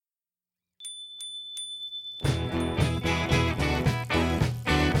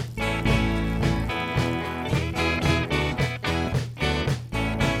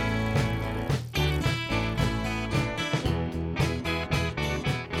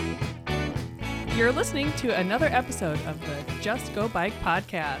You're listening to another episode of the Just Go Bike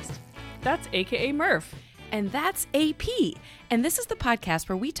podcast. That's AKA Murph. And that's AP. And this is the podcast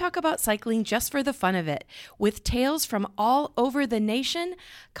where we talk about cycling just for the fun of it, with tales from all over the nation.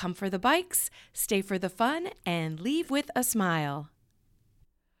 Come for the bikes, stay for the fun, and leave with a smile.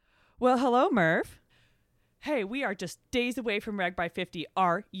 Well, hello, Murph. Hey, we are just days away from RAGBRAI 50.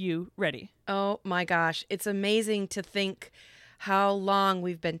 Are you ready? Oh my gosh, it's amazing to think how long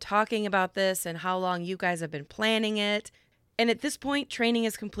we've been talking about this and how long you guys have been planning it. And at this point, training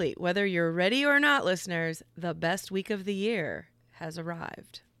is complete. Whether you're ready or not, listeners, the best week of the year has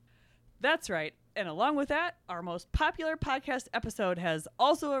arrived. That's right. And along with that, our most popular podcast episode has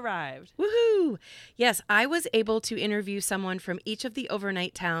also arrived. Woohoo! Yes, I was able to interview someone from each of the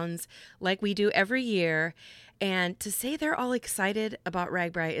overnight towns like we do every year. And to say they're all excited about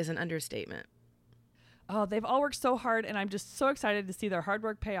RAGBRAI is an understatement. Oh, they've all worked so hard, and I'm just so excited to see their hard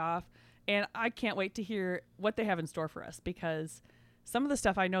work pay off. And I can't wait to hear what they have in store for us, because some of the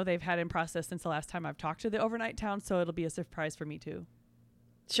stuff I know they've had in process since the last time I've talked to the overnight town, so it'll be a surprise for me too.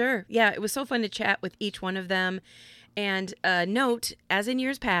 Sure. Yeah, it was so fun to chat with each one of them. And note, as in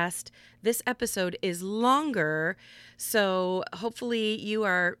years past, this episode is longer. So hopefully you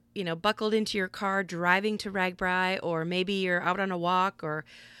are, buckled into your car driving to RAGBRAI, or maybe you're out on a walk, or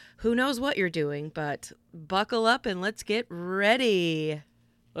who knows what you're doing. But buckle up and let's get ready.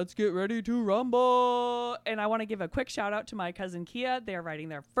 Let's get ready to rumble. And I want to give a quick shout out to my cousin Kia. They're riding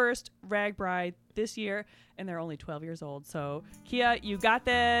their first RAGBRAI this year, and they're only 12 years old. So Kia, you got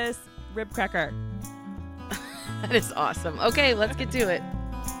this. Rib cracker. That is awesome. Okay, let's get to it.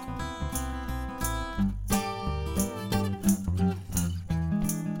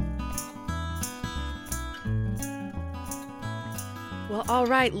 Well, all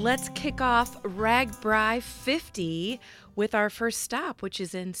right, let's kick off RAGBRAI 50 with our first stop, which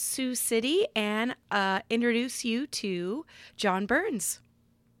is in Sioux City, and introduce you to John Burns.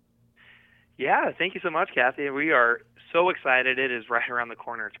 Yeah, thank you so much, Kathy. We are so excited. It is right around the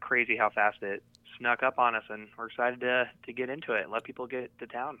corner. It's crazy how fast it snuck up on us, and we're excited to get into it and let people get to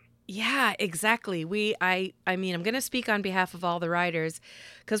town. Yeah, exactly. I'm going to speak on behalf of all the riders,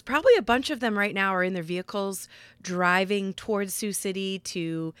 because probably a bunch of them right now are in their vehicles driving towards Sioux City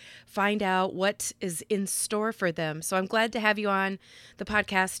to find out what is in store for them. So I'm glad to have you on the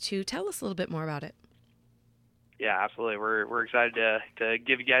podcast to tell us a little bit more about it. Yeah, absolutely. We're excited to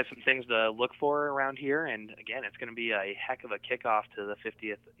give you guys some things to look for around here. And again, it's going to be a heck of a kickoff to the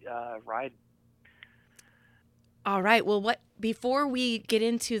 50th ride. All right. Well, before we get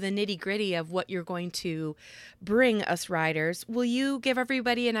into the nitty-gritty of what you're going to bring us riders, will you give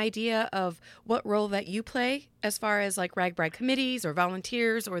everybody an idea of what role that you play as far as like RAGBRAI committees or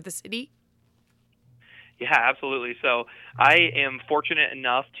volunteers or the city? Yeah, absolutely. So I am fortunate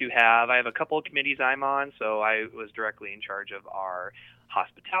enough to I have a couple of committees I'm on. So I was directly in charge of our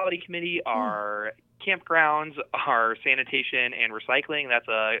hospitality committee, our campgrounds, our sanitation and recycling. That's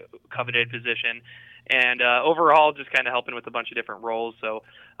a coveted position. And overall, just kind of helping with a bunch of different roles. So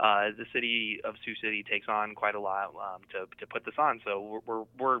the city of Sioux City takes on quite a lot to put this on. So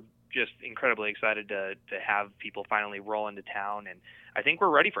we're just incredibly excited to have people finally roll into town. And I think we're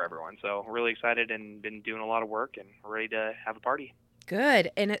ready for everyone. So we're really excited and been doing a lot of work and we're ready to have a party.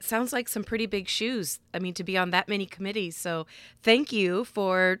 Good. And it sounds like some pretty big shoes. I mean, to be on that many committees. So thank you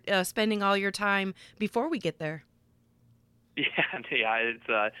for spending all your time before we get there. Yeah. It's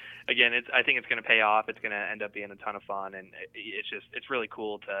I think it's going to pay off. It's going to end up being a ton of fun, and it's really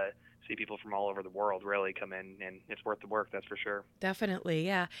cool to see people from all over the world really come in, and it's worth the work. That's for sure. Definitely,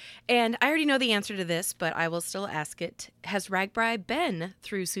 yeah. And I already know the answer to this, but I will still ask it. Has RAGBRAI been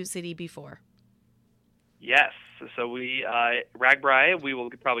through Sioux City before? Yes. So RAGBRAI, we will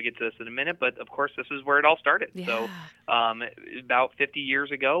probably get to this in a minute, but of course this is where it all started. Yeah. So about 50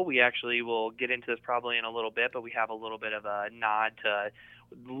 years ago, we actually will get into this probably in a little bit, but we have a little bit of a nod to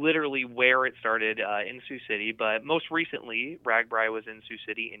literally where it started in Sioux City. But most recently, RAGBRAI was in Sioux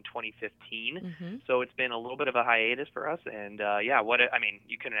City in 2015. Mm-hmm. So it's been a little bit of a hiatus for us. And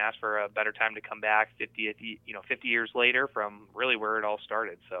you couldn't ask for a better time to come back 50 years later from really where it all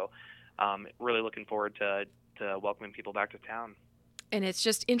started. So really looking forward to welcoming people back to town. And it's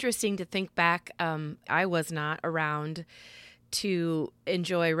just interesting to think back. I was not around to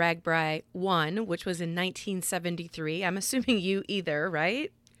enjoy RAGBRAI 1, which was in 1973. I'm assuming you either,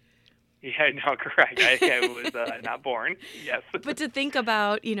 right? Yeah, no, correct. I was not born. Yes. But to think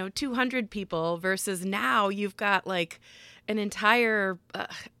about, 200 people versus now you've got like an entire,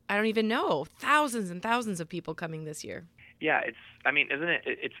 I don't even know, thousands and thousands of people coming this year. Yeah, isn't it?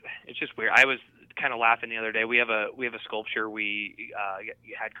 It's just weird. I was kind of laughing the other day. We have a sculpture we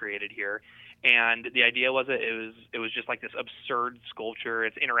had created here, and the idea was that it was just like this absurd sculpture.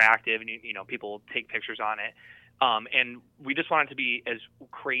 It's interactive, and people take pictures on it. And we just wanted to be as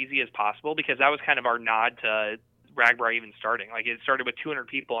crazy as possible because that was kind of our nod to RAGBRAI even starting. Like, it started with 200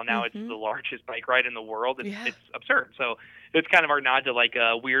 people, and now it's the largest bike ride in the world. It's absurd. So it's kind of our nod to like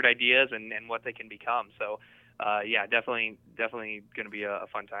weird ideas and what they can become. So definitely going to be a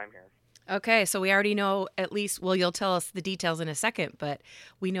fun time here. Okay, so we already know at least, well, you'll tell us the details in a second, but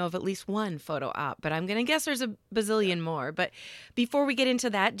we know of at least one photo op, but I'm going to guess there's a bazillion more. But before we get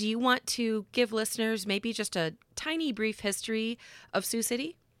into that, do you want to give listeners maybe just a tiny brief history of Sioux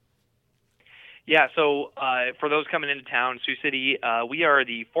City? Yeah, so for those coming into town, Sioux City, we are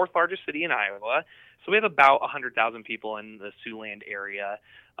the fourth largest city in Iowa. So we have about 100,000 people in the Siouxland area,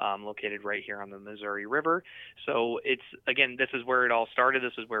 located right here on the Missouri River. So this is where it all started.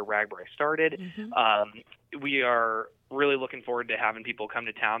 This is where RAGBRAI started. We are really looking forward to having people come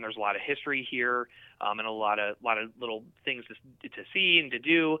to town. There's a lot of history here, and a lot of little things to see and to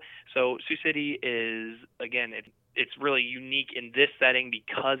do. So Sioux City is, again, it's really unique in this setting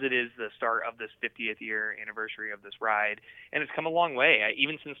because it is the start of this 50th year anniversary of this ride, and it's come a long way,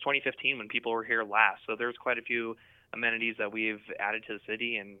 even since 2015 when people were here last. So there's quite a few amenities that we've added to the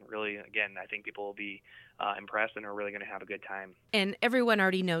city, and really, again, I think people will be impressed and are really going to have a good time. And everyone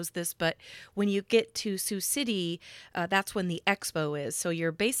already knows this, but when you get to Sioux City, that's when the expo is. So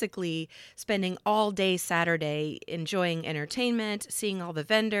you're basically spending all day Saturday enjoying entertainment, seeing all the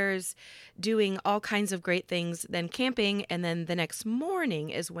vendors, doing all kinds of great things, then camping, and then the next morning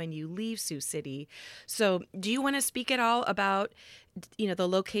is when you leave Sioux City. So do you want to speak at all about the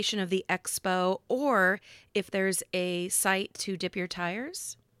location of the expo, or if there's a site to dip your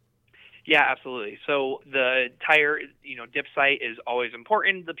tires? Yeah, absolutely. So the tire, dip site is always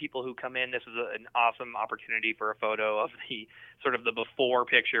important. The people who come in, this is an awesome opportunity for a photo of the sort of the before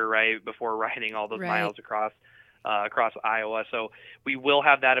picture, right, before riding all those miles across Iowa. So we will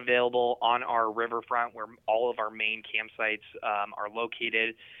have that available on our riverfront where all of our main campsites are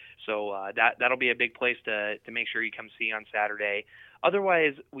located. So that'll be a big place to make sure you come see on Saturday.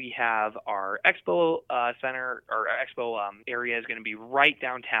 Otherwise, we have our expo center, or our expo area is going to be right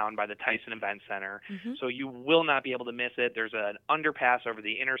downtown by the Tyson Event Center. So you will not be able to miss it. There's an underpass over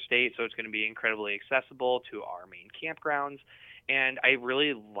the interstate, so it's going to be incredibly accessible to our main campgrounds. And I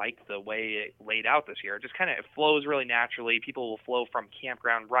really like the way it laid out this year. It just it flows really naturally. People will flow from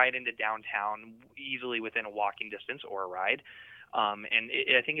campground right into downtown easily within a walking distance or a ride. And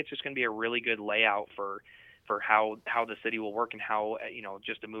I think it's just going to be a really good layout for how the city will work, and how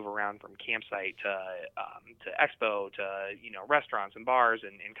just to move around from campsite to expo to restaurants and bars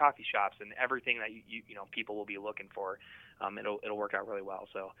and coffee shops and everything that people will be looking for. It'll work out really well.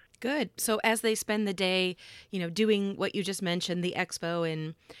 So good. So as they spend the day, doing what you just mentioned, the expo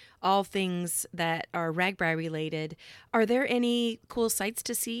and all things that are RAGBRAI related, are there any cool sites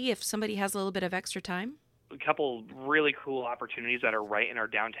to see if somebody has a little bit of extra time? A couple really cool opportunities that are right in our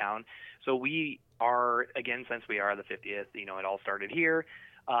downtown. So we are, again, since we are the 50th, it all started here.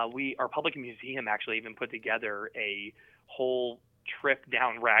 Our public museum actually even put together a whole trip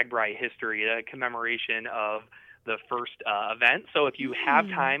down RAGBRAI history, a commemoration of the first event. So if you have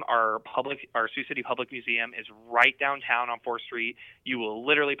time, our Sioux City Public Museum is right downtown on 4th Street. You will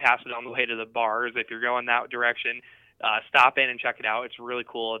literally pass it on the way to the bars if you're going that direction. Stop in and check it out. It's really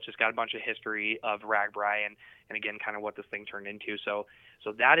cool. It's just got a bunch of history of RAGBRAI and again, kind of what this thing turned into. So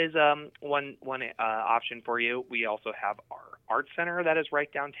that is one option for you. We also have our art center that is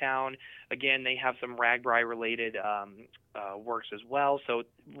right downtown. Again, they have some RAGBRAI related works as well. So,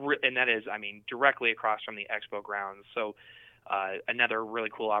 and that is, directly across from the expo grounds. So another really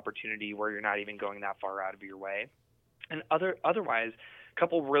cool opportunity where you're not even going that far out of your way. And otherwise, a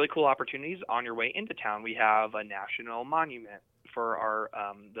couple really cool opportunities on your way into town. We have a national monument for our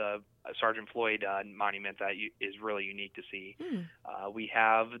the Sergeant Floyd monument that is really unique to see. We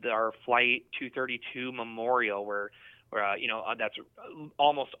have our Flight 232 memorial where that's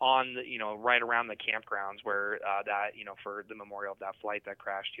almost on the, right around the campgrounds where that, for the memorial of that flight that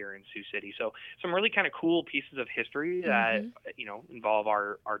crashed here in Sioux City. So some really kind of cool pieces of history that, involve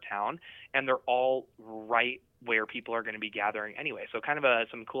our town, and they're all right where people are going to be gathering anyway. So kind of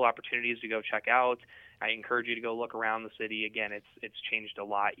some cool opportunities to go check out. I encourage you to go look around the city. Again, it's changed a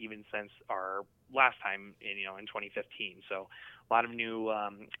lot even since our last time in 2015. So a lot of new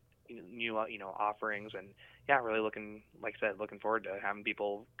offerings, and really looking forward to having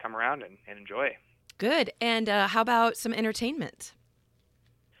people come around and enjoy. Good. And how about some entertainment?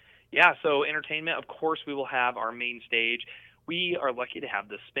 Yeah, so entertainment, of course, we will have our main stage. we are lucky to have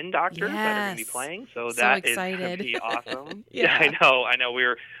the spin doctors that are going to be Yes. playing, so So that is going to excited. be awesome. Yeah, Yeah. I know.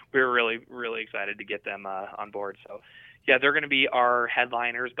 We're really excited to get them on board. So, yeah, they're going to be our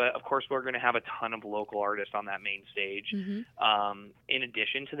headliners, but of course we're going to have a ton of local artists on that main stage. Hmm. In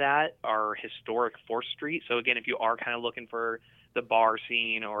addition to that, our historic 4th Street. So again, if you are kind of looking for the bar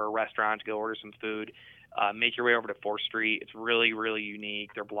scene or a restaurant to go order some food, make your way over to 4th Street. It's really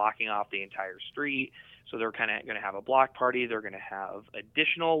unique. They're blocking off the entire street. So they're kind of going to have a block party. They're going to have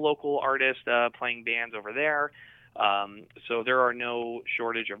additional local artists playing bands over there. So there are no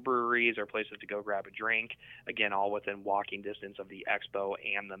shortage of breweries or places to go grab a drink. Again, all within walking distance of the expo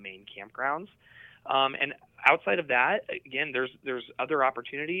and the main campgrounds. And outside of that, again, there's other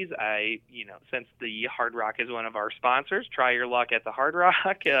opportunities. Since the Hard Rock is one of our sponsors, try your luck at the Hard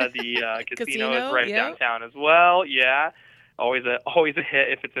Rock. The casino is right Yep. downtown as well. Yeah, always a hit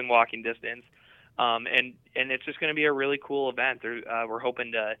if it's in walking distance. And it's just going to be a really cool event. We're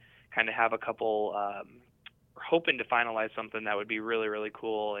hoping to kind of have a couple. We're hoping to finalize something that would be really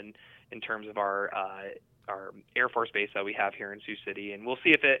cool in terms of our Air Force base that we have here in Sioux City, and we'll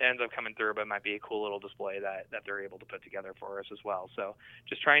see if it ends up coming through, but it might be a cool little display that they're able to put together for us as well. So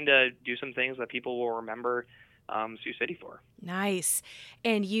just trying to do some things that people will remember Sioux City for. Nice.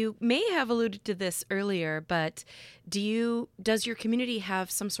 And you may have alluded to this earlier, but does your community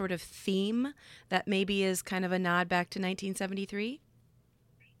have some sort of theme that maybe is kind of a nod back to 1973?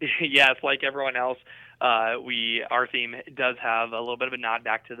 Yes, like everyone else, our theme does have a little bit of a nod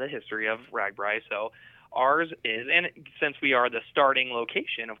back to the history of RAGBRAI. So ours is, and since we are the starting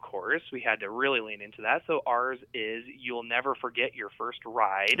location, of course, we had to really lean into that. So ours is "You'll Never Forget Your First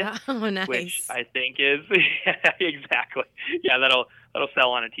Ride," Oh, which nice. I think is exactly, yeah, that'll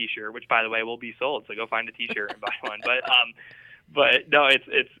sell on a T-shirt, which by the way will be sold. So go find a T-shirt and buy one. But no,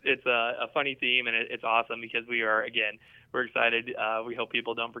 it's a funny theme, and it's awesome because we're excited. We hope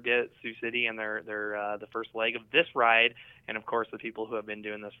people don't forget Sioux City and their the first leg of this ride, and of course the people who have been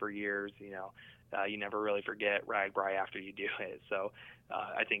doing this for years. You never really forget RAGBRAI after you do it. So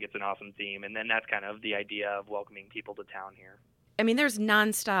I think it's an awesome theme, and then that's kind of the idea of welcoming people to town here. I mean, there's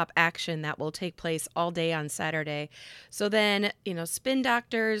nonstop action that will take place all day on Saturday. So then, Spin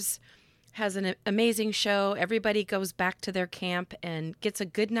Doctors has an amazing show. Everybody goes back to their camp and gets a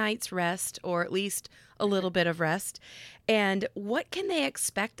good night's rest, or at least a little bit of rest. And what can they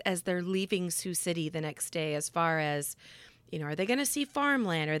expect as they're leaving Sioux City the next day as far as, are they going to see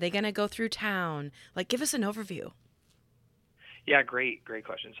farmland? Are they going to go through town? Like, give us an overview. Yeah, great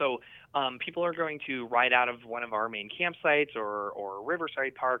question. So people are going to ride out of one of our main campsites or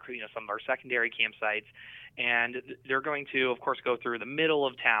Riverside Park, some of our secondary campsites, and they're going to, of course, go through the middle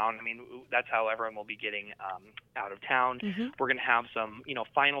of town. I mean, that's how everyone will be getting out of town. Mm-hmm. We're going to have some,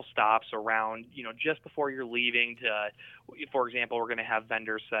 final stops around, just before you're leaving. For example, we're going to have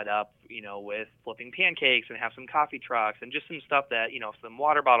vendors set up, with flipping pancakes and have some coffee trucks and just some stuff that, some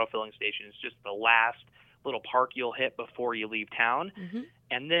water bottle filling stations, just the last little park you'll hit before you leave town. Mm-hmm.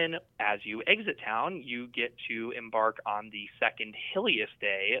 And then as you exit town, you get to embark on the second hilliest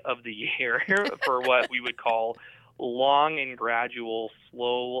day of the year for what we would call long and gradual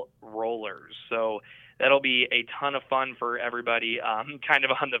slow rollers. So that'll be a ton of fun for everybody, kind of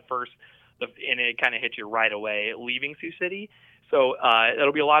on the first, and it kind of hits you right away leaving Sioux City. So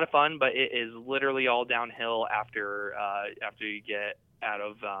it'll be a lot of fun, but it is literally all downhill after you get out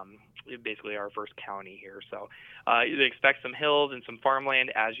of basically our first county here. So you expect some hills and some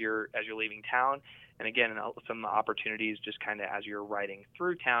farmland as you're leaving town, and again some opportunities just kind of as you're riding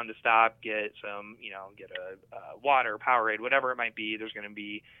through town to stop, get some get a water, Powerade, whatever it might be. There's going to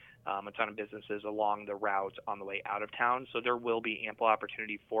be a ton of businesses along the route on the way out of town, so there will be ample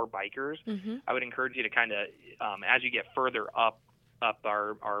opportunity for bikers. Mm-hmm. I would encourage you to kind of as you get further up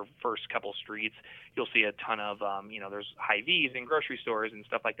our first couple streets, you'll see a ton of there's Hy-Vees and grocery stores and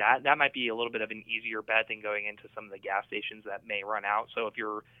stuff like that. That might be a little bit of an easier bet than going into some of the gas stations that may run out. So if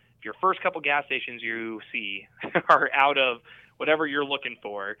your first couple gas stations you see are out of whatever you're looking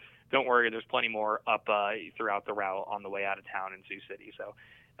for, don't worry, there's plenty more up throughout the route on the way out of town in Sioux City. So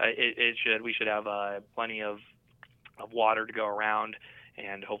we should have plenty of water to go around,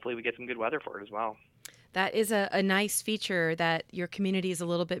 and hopefully we get some good weather for it as well. That is a nice feature, that your community is a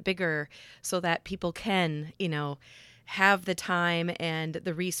little bit bigger so that people can, have the time and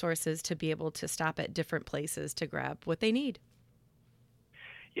the resources to be able to stop at different places to grab what they need.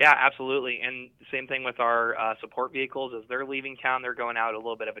 Yeah, absolutely. And same thing with our support vehicles. As they're leaving town, they're going out a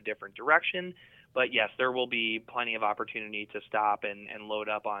little bit of a different direction. But yes, there will be plenty of opportunity to stop and load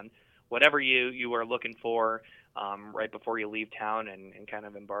up on whatever you are looking for right before you leave town and kind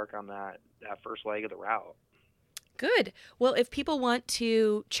of embark on that first leg of the route. Good. Well, if people want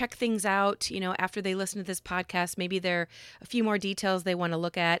to check things out, after they listen to this podcast, maybe there are a few more details they want to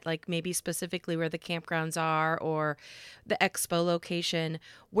look at, like maybe specifically where the campgrounds are or the expo location,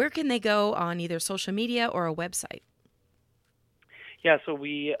 where can they go on either social media or a website? Yeah, so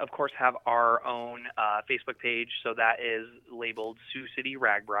we, of course, have our own Facebook page. So that is labeled Sioux City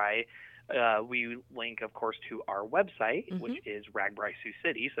RAGBRAI. We link, of course, to our website, which is RAGBRAI Sioux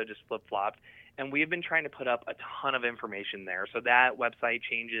City, so just flip-flopped. And we have been trying to put up a ton of information there. So that website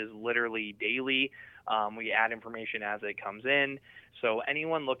changes literally daily. We add information as it comes in. So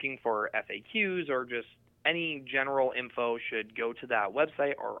anyone looking for FAQs or just any general info should go to that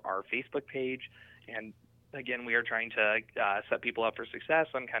website or our Facebook page. And again, we are trying to set people up for success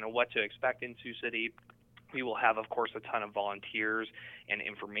on kind of what to expect in Sioux City. We will have, of course, a ton of volunteers and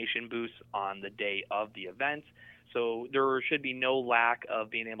information booths on the day of the event. So there should be no lack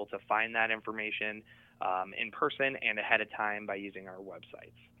of being able to find that information in person and ahead of time by using our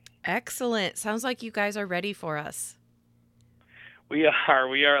websites. Excellent. Sounds like you guys are ready for us. We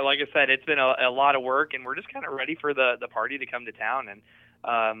are. Like I said, it's been a lot of work, and we're just kind of ready for the party to come to town. And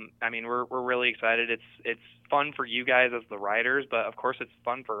I mean, we're really excited. It's fun for you guys as the riders, but of course it's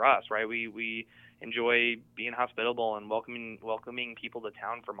fun for us, right? We enjoy being hospitable and welcoming people to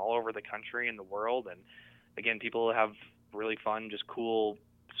town from all over the country and the world. And again, people have really fun, just cool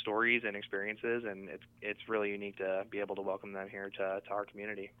stories and experiences, and it's really unique to be able to welcome them here to our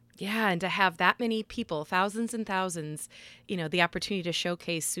community. Yeah, and to have that many people, thousands and thousands, the opportunity to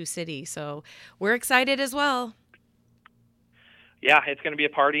showcase Sioux City. So we're excited as well. Yeah, it's going to be a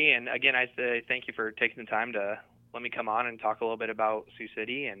party. And again, I say thank you for taking the time to let me come on and talk a little bit about Sioux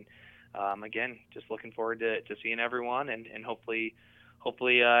City. And again, just looking forward to seeing everyone, and hopefully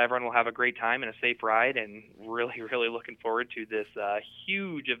everyone will have a great time and a safe ride, and really, really looking forward to this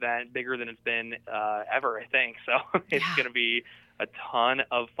huge event, bigger than it's been ever, I think. So it's going to be a ton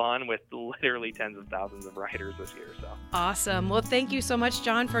of fun with literally tens of thousands of riders this year. So awesome. Well, thank you so much,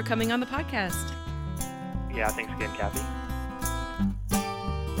 John, for coming on the podcast. Yeah, thanks again, Kathy.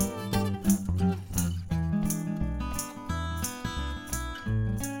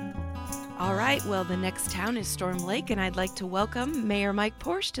 All right, well, the next town is Storm Lake, and I'd like to welcome Mayor Mike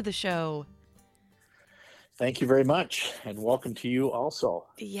Porsche to the show. Thank you very much, and welcome to you also.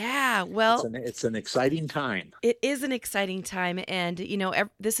 Yeah, well, it's an exciting time. It is an exciting time, and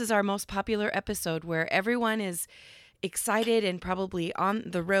this is our most popular episode where everyone is excited and probably on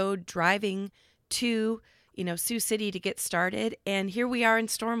the road driving to Sioux City to get started, and here we are in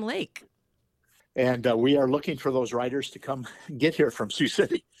Storm Lake. And we are looking for those riders to come get here from Sioux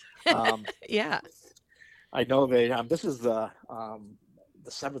City. Yeah, I know this is the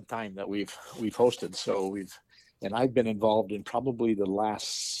seventh time that we've hosted. So I've been involved in probably the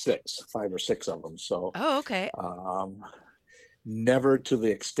last 5 or 6 of them. So okay. Never to the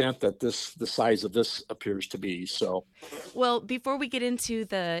extent that the size of this appears to be. So, well, before we get into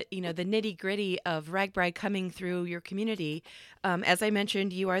the the nitty gritty of RAGBRAI coming through your community, as I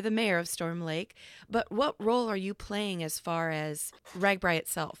mentioned, you are the mayor of Storm Lake. But what role are you playing as far as RAGBRAI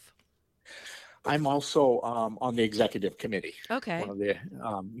itself? I'm also on the executive committee. Okay. One of the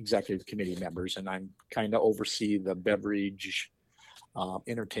executive committee members, and I'm kind of oversee the beverage,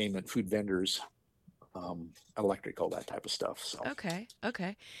 entertainment, food vendors, electrical, that type of stuff. So.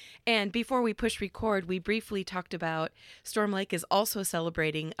 Okay. And before we push record, we briefly talked about Storm Lake is also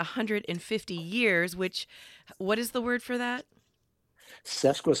celebrating 150 years, what is the word for that?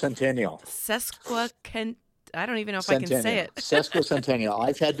 Sesquicentennial. I don't even know if I can say it. Sesquicentennial.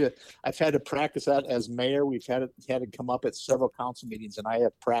 I've had to practice that as mayor. We've had to come up at several council meetings, and I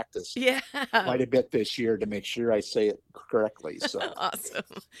have practiced quite a bit this year to make sure I say it correctly. So awesome.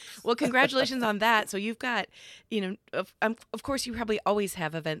 Well, congratulations on that. So you've got, of course, you probably always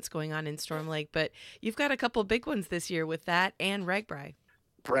have events going on in Storm Lake, but you've got a couple big ones this year with that and RAGBRAI.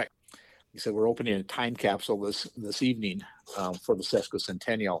 Correct. Like I said, we're opening a time capsule this evening for the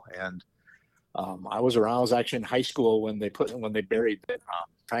sesquicentennial, and I was actually in high school when they buried the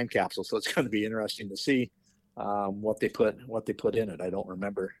time capsule, so it's going to be interesting to see what they put in it. I don't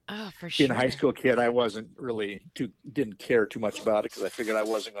remember. Oh, for sure. Being a high school kid, I didn't care too much about it because I figured I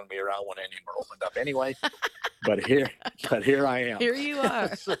wasn't going to be around when any were opened up anyway. but here I am. Here you are.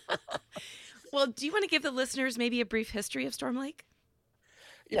 Well, do you want to give the listeners maybe a brief history of Storm Lake?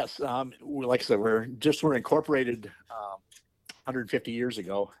 Yes. Like I said, we're incorporated 150 years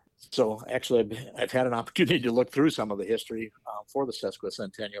ago. So actually, I've had an opportunity to look through some of the history for the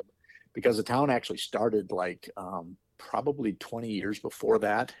sesquicentennial, because the town actually started probably 20 years before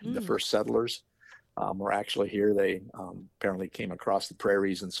that. The first settlers were actually here. They apparently came across the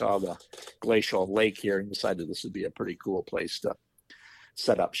prairies and saw the glacial lake here and decided this would be a pretty cool place to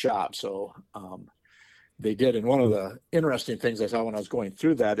set up shop. So they did. And one of the interesting things I saw when I was going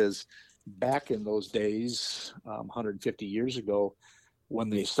through that is back in those days, 150 years ago, when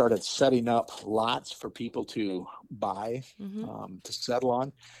they started setting up lots for people to buy, to settle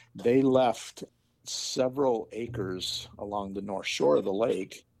on, they left several acres along the north shore of the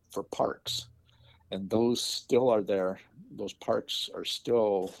lake for parks. And those still are there. Those parks are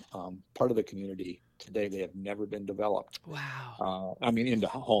still part of the community today. They have never been developed. Wow. I mean, into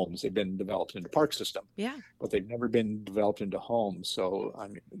homes. They've been developed into park system. Yeah. But they've never been developed into homes. So I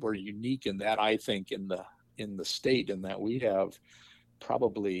mean, we're unique in that, I think, in the state, in that we have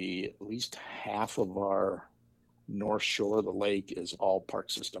probably at least half of our north shore of the lake is all park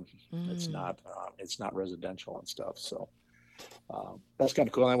system. It's not residential and stuff. So that's kind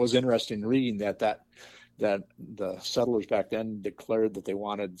of cool. And it was interesting reading that the settlers back then declared that they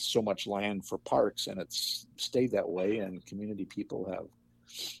wanted so much land for parks, and it's stayed that way. And community people have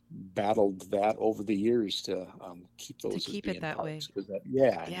battled that over the years to keep those to keep it that way.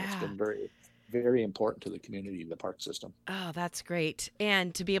 And it's been very, very important to the community, the park system. Oh, that's great.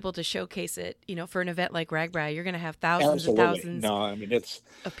 And to be able to showcase it, for an event like RAGBRAI, you're going to have thousands Absolutely. and thousands No, I mean,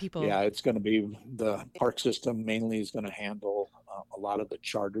 of people. Yeah, it's going to be, the park system mainly is going to handle a lot of the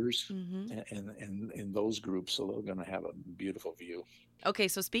charters and those groups. So they're going to have a beautiful view. Okay,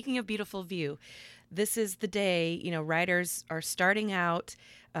 so speaking of beautiful view, this is the day, riders are starting out.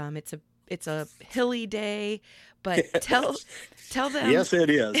 It's a hilly day, but tell them. Yes, it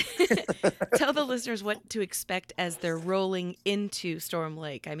is. Tell the listeners what to expect as they're rolling into Storm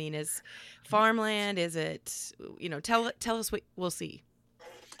Lake. I mean, is farmland? Is it? Tell us what we'll see.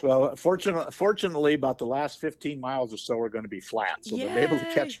 Well, fortunately, about the last 15 miles or so are going to be flat, so they'll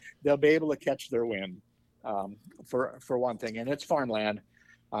be able to catch their wind, for one thing, and it's farmland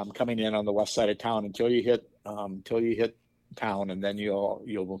coming in on the west side of town until you hit town, and then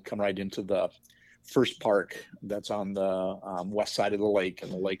you'll come right into the first park that's on the west side of the lake,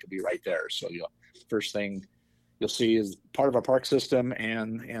 and the lake will be right there. So first thing you'll see is part of our park system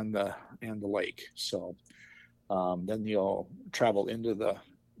and the lake. So then you'll travel into the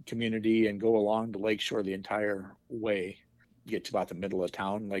community and go along the lake shore the entire way. Get to about the middle of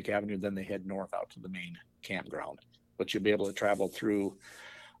town, Lake Avenue, then they head north out to the main campground. But you'll be able to travel through.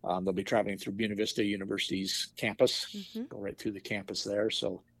 They'll be traveling through Buena Vista University's campus, go right through the campus there.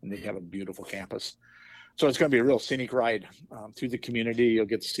 So, and they have a beautiful campus. So it's going to be a real scenic ride through the community. You'll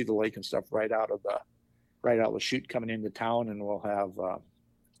get to see the lake and stuff right out of the chute coming into town, and we'll have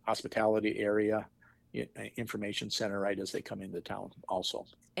hospitality area, information center right as they come into town also.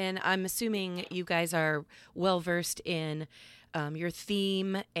 And I'm assuming you guys are well versed in your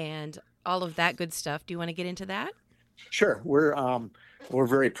theme and all of that good stuff. Do you want to get into that? Sure. We're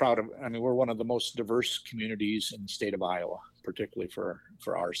very proud of. I mean, we're one of the most diverse communities in the state of Iowa, particularly for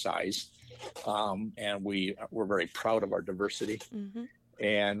our size, and we're very proud of our diversity.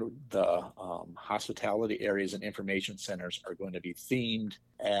 And the hospitality areas and information centers are going to be themed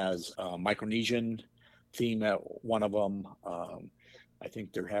as Micronesian theme at one of them. I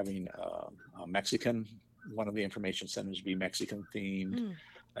think they're having a Mexican. One of the information centers will be Mexican themed.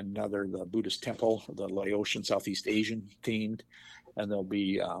 Another, the Buddhist temple, the Laotian, Southeast Asian themed, and they'll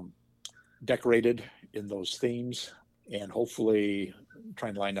be decorated in those themes. And hopefully,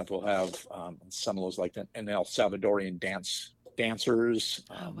 trying to line up, we'll have some of those like that, and El Salvadorian dancers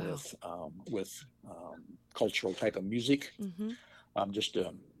with cultural type of music, just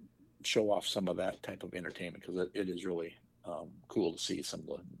to show off some of that type of entertainment, because it is really cool to see some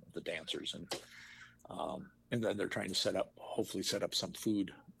of the dancers, and then they're trying to hopefully set up some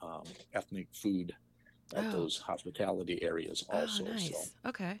food, ethnic food at those hospitality areas also. Oh, nice. So.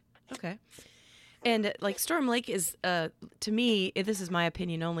 Okay. And like Storm Lake is, to me, this is my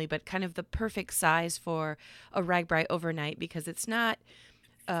opinion only, but kind of the perfect size for a RAGBRAI overnight, because it's not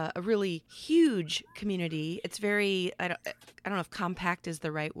a really huge community. It's very, I don't know if compact is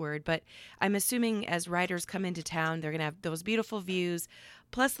the right word, but I'm assuming as riders come into town, they're going to have those beautiful views.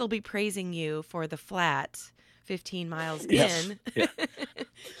 Plus, they'll be praising you for the flat 15 miles in. Yeah.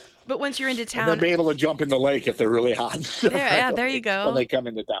 But once you're into town, and they'll be able to jump in the lake if they're really hot. There you go. When they come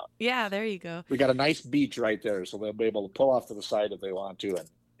into town. Yeah, there you go. We got a nice beach right there, so they'll be able to pull off to the side if they want to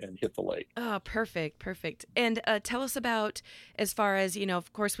and hit the lake. Oh, perfect. And tell us about, as far as,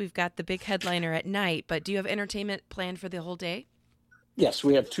 of course, we've got the big headliner at night, but do you have entertainment planned for the whole day? Yes,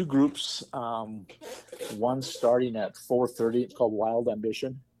 we have two groups. One starting at 4:30. It's called Wild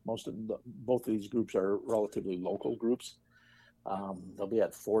Ambition. Both of these groups are relatively local groups. They'll be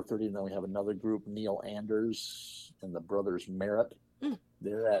at 4:30, and then we have another group, Neil Anders and the Brothers Merritt. Mm.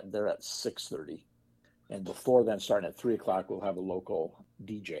 They're at 6:30, and before then, starting at 3 o'clock, we'll have a local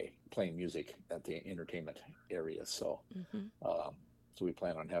DJ playing music at the entertainment area. So, so we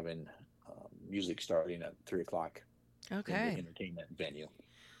plan on having music starting at 3 o'clock. Okay. In the entertainment venue.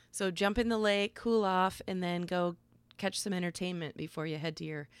 So jump in the lake, cool off, and then go catch some entertainment before you head to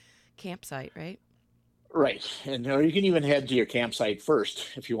your campsite, right? Right. And or you can even head to your campsite first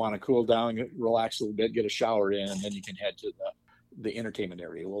if you want to cool down, relax a little bit, get a shower in, and then you can head to the entertainment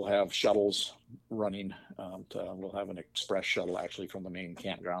area. We'll have shuttles running. We'll have an express shuttle actually from the main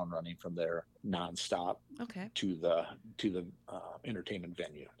campground running from there nonstop to the entertainment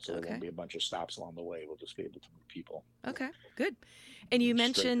venue. So there won't be a bunch of stops along the way. We'll just be able to move people. Okay, good. And you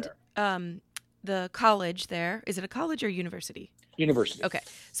mentioned the college there. Is it a college or university? University. Okay.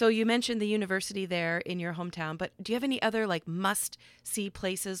 So you mentioned the university there in your hometown, but do you have any other like must-see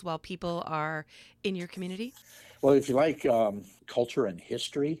places while people are in your community? Well, if you like culture and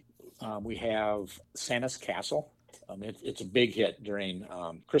history, we have Santa's Castle. It's a big hit during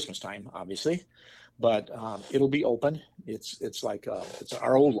Christmas time, obviously, but it'll be open. It's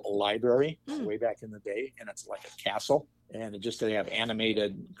our old library way back in the day, and it's like a castle. And they have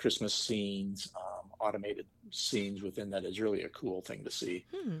animated Christmas scenes, automated scenes within that is really a cool thing to see.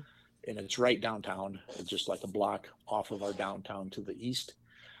 And it's right downtown. It's just like a block off of our downtown to the east.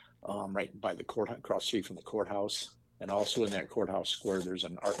 Right by the courthouse, across the street from the courthouse. And also in that courthouse square, there's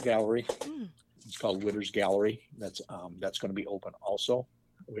an art gallery. It's called Witter's Gallery. That's going to be open also.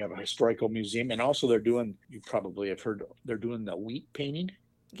 We have a historical museum. And also you probably have heard, they're doing the wheat painting.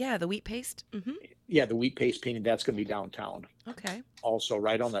 Yeah, the wheat paste. Yeah, the wheat paste painting. That's going to be downtown. Okay. Also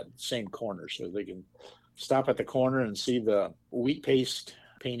right on that same corner. So they can stop at the corner and see the wheat paste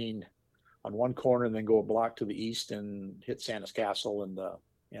painting on one corner and then go a block to the east and hit Santa's Castle and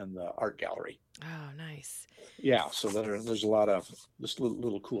the art gallery. Oh, nice. Yeah, so there's a lot of just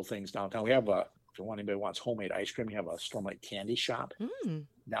little cool things downtown. We have if anybody wants homemade ice cream, you have a Storm Lake candy shop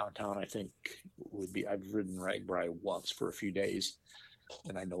downtown. I think I've ridden RAGBRAI once for a few days,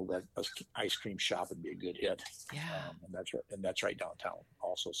 and I know that an ice cream shop would be a good hit. Yeah, and that's right downtown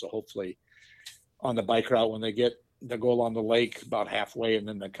also. So hopefully, on the bike route when they'll go along the lake about halfway, and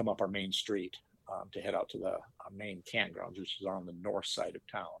then they come up our main street to head out to the main campgrounds, which is on the north side of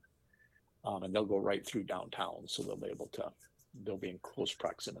town. And they'll go right through downtown, so they'll be in close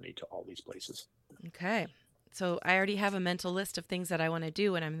proximity to all these places. Okay. So I already have a mental list of things that I want to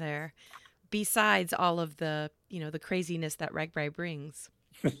do when I'm there, besides all of the craziness that RAGBRAI brings.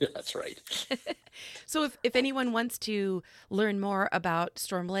 That's right. So if anyone wants to learn more about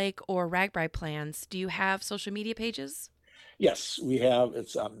Storm Lake or RAGBRAI plans, do you have social media pages? Yes, we have.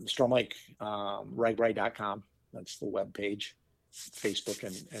 It's Storm Lake, RAGBRAI.com. That's the web page. Facebook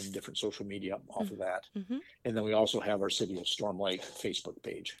and different social media off of that. And then we also have our City of Storm Lake Facebook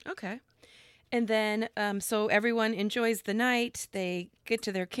page. Okay. And then, so everyone enjoys the night. They get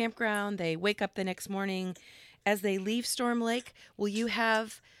to their campground. They wake up the next morning. As they leave Storm Lake, will you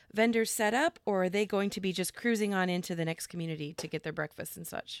have vendors set up, or are they going to be just cruising on into the next community to get their breakfast and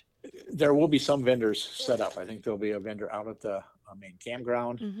such? There will be some vendors set up. I think there'll be a vendor out at the main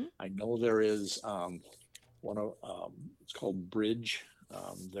campground. I know there is it's called Bridge.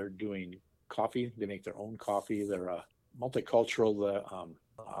 They're doing coffee. They make their own coffee. They're multicultural.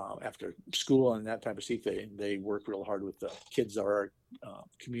 After school and that type of stuff, they work real hard with the kids of our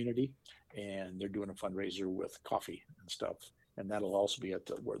community, and they're doing a fundraiser with coffee and stuff. And that'll also be at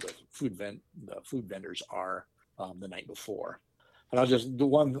where the food vendors are the night before. And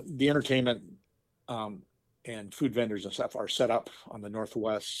the entertainment and food vendors and stuff are set up on the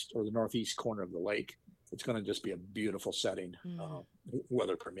northwest or the northeast corner of the lake. It's going to just be a beautiful setting,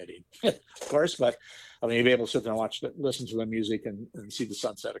 weather permitting, of course. But I mean, you'll be able to sit there and listen to the music and see the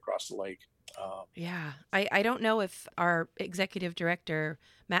sunset across the lake. Yeah, I don't know if our executive director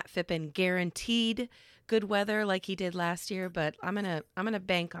Matt Phippen guaranteed good weather like he did last year, but I'm gonna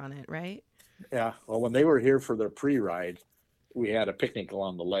bank on it, right? Yeah. Well, when they were here for their pre-ride, we had a picnic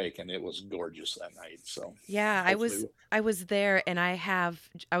along the lake, and it was gorgeous that night. So yeah, I was there, and I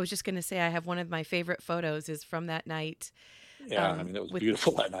was just going to say I have one of my favorite photos is from that night. Yeah, I mean, it was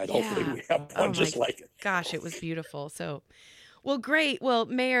beautiful that night. Yeah. Hopefully we have one just like it. Gosh, it was beautiful. So, well, great. Well,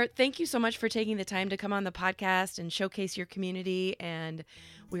 Mayor, thank you so much for taking the time to come on the podcast and showcase your community, and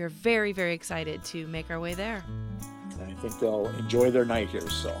we are very, very excited to make our way there. I think they'll enjoy their night here,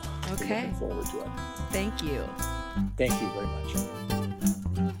 so okay. Looking forward to it. Thank you. Thank you very much.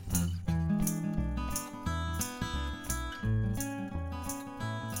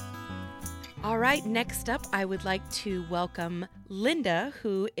 All right, next up, I would like to welcome Linda,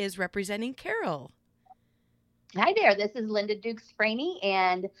 who is representing Carol. Hi there, this is Linda Dukes-Franey,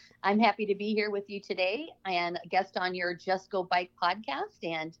 and I'm happy to be here with you today and a guest on your Just Go Bike podcast,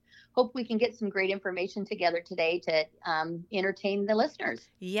 and hope we can get some great information together today to entertain the listeners.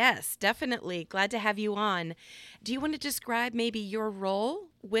 Yes, definitely. Glad to have you on. Do you want to describe maybe your role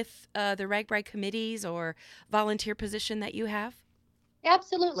with the RAGBRAI committees or volunteer position that you have?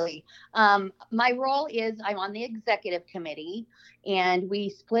 Absolutely. My role is I'm on the executive committee, and we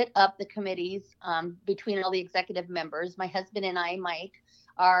split up the committees between all the executive members. My husband and I, Mike,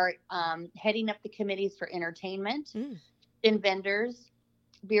 are heading up the committees for entertainment, in vendors,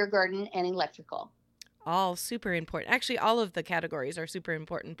 beer garden, and electrical. All super important. Actually, all of the categories are super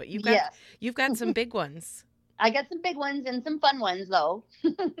important, but you've got some big ones. I got some big ones and some fun ones, though.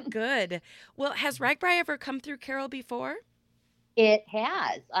 Good. Well, has RAGBRAI ever come through Carol before? It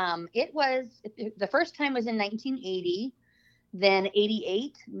has. It was, the first time was in 1980, then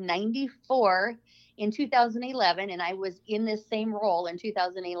 88, 94, in 2011, and I was in this same role in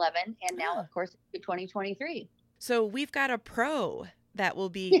 2011, and now, of course, 2023. So we've got a pro that will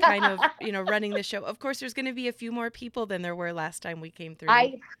be kind of, running the show. Of course, there's going to be a few more people than there were last time we came through.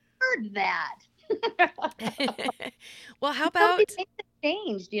 I heard that. Well, how about...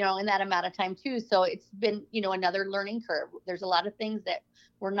 changed, in that amount of time too. So it's been, another learning curve. There's a lot of things that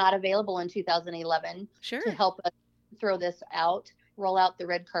were not available in 2011 to help us throw this out, roll out the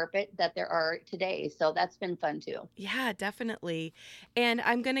red carpet that there are today. So that's been fun too. Yeah, definitely. And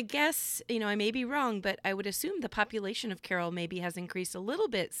I'm going to guess, I may be wrong, but I would assume the population of Carol maybe has increased a little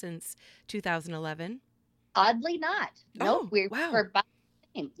bit since 2011. Oddly not. Nope. We're about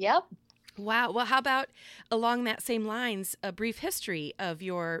the same. Yep. Wow. Well, how about along that same lines, a brief history of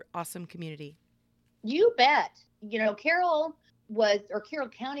your awesome community? You bet. Carroll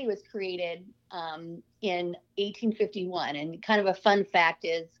County was created in 1851. And kind of a fun fact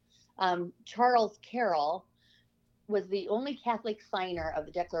is Charles Carroll was the only Catholic signer of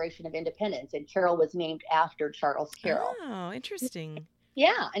the Declaration of Independence. And Carroll was named after Charles Carroll. Oh, interesting.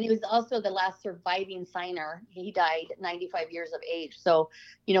 Yeah, and he was also the last surviving signer. He died at 95 years of age. So,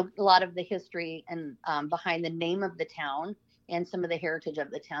 a lot of the history and behind the name of the town and some of the heritage of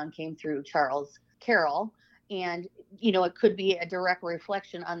the town came through Charles Carroll. And, it could be a direct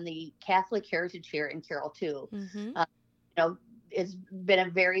reflection on the Catholic heritage here in Carroll, too. Mm-hmm. It's been a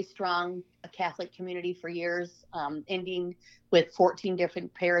very strong Catholic community for years, ending with 14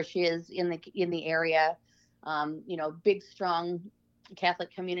 different parishes in the area. Big, strong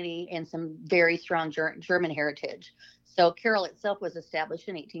Catholic community and some very strong German heritage. So Carroll itself was established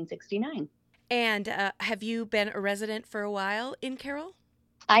in 1869. And have you been a resident for a while in Carroll?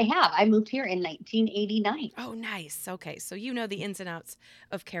 I have. I moved here in 1989. Oh, nice. Okay. So you know the ins and outs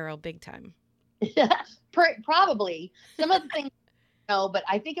of Carroll big time. Probably. Some of the things but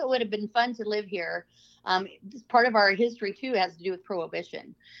I think it would have been fun to live here. Part of our history, too, has to do with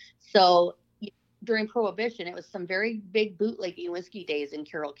Prohibition. So during Prohibition, it was some very big bootlegging whiskey days in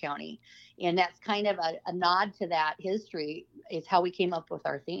Carroll County. And that's kind of a nod to that history is how we came up with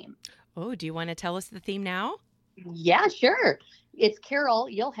our theme. Oh, do you want to tell us the theme now? Yeah, sure. It's Carroll,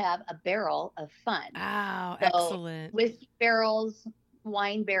 you'll have a barrel of fun. Oh, so excellent. Whiskey barrels,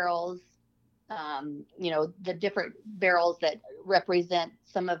 wine barrels, the different barrels that represent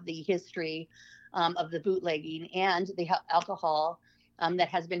some of the history of the bootlegging and the alcohol that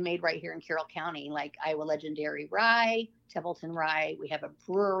has been made right here in Carroll County, like Iowa Legendary Rye, Templeton Rye. We have a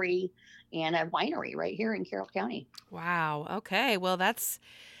brewery and a winery right here in Carroll County. Wow. Okay. Well, that's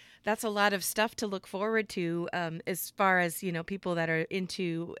a lot of stuff to look forward to as far as, people that are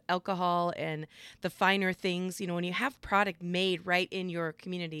into alcohol and the finer things. When you have product made right in your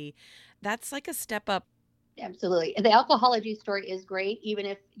community, that's like a step up. Absolutely. The alcohology store is great, even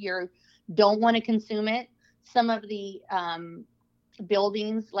if you don't want to consume it. Some of the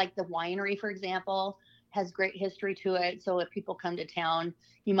buildings, like the winery, for example, has great history to it. So if people come to town,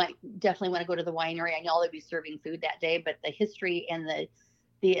 you might definitely want to go to the winery. I know they'll be serving food that day, but the history and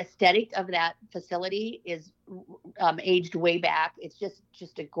the aesthetic of that facility is aged way back. It's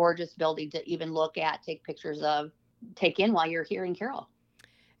just a gorgeous building to even look at, take pictures of, take in while you're here in Carroll.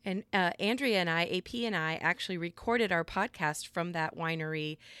 And Andrea and I, AP and I, actually recorded our podcast from that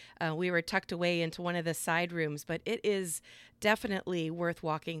winery. We were tucked away into one of the side rooms, but it is definitely worth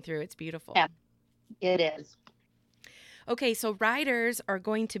walking through. It's beautiful. Yeah, it is. Okay, so riders are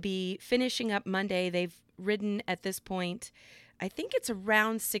going to be finishing up Monday. They've ridden at this point, I think it's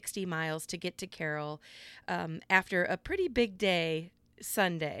around 60 miles to get to Carroll after a pretty big day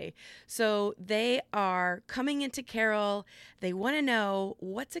Sunday. So they are coming into Carroll. They want to know,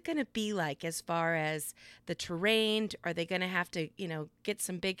 what's it going to be like as far as the terrain? Are they going to have to, get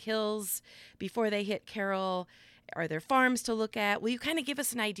some big hills before they hit Carroll? Are there farms to look at? Will you kind of give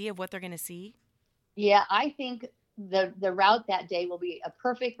us an idea of what they're going to see? Yeah, I think the route that day will be a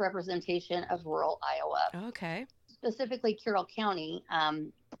perfect representation of rural Iowa, Okay. specifically Carroll County.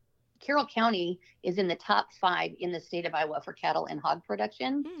 Carroll County is in the top 5 in the state of Iowa for cattle and hog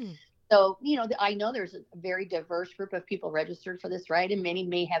production. Hmm. So, I know there's a very diverse group of people registered for this ride, and many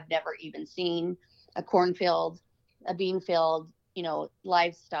may have never even seen a cornfield, a bean field,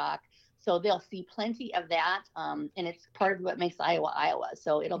 livestock. So they'll see plenty of that, and it's part of what makes Iowa Iowa.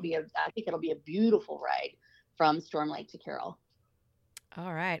 So I think it'll be a beautiful ride from Storm Lake to Carroll.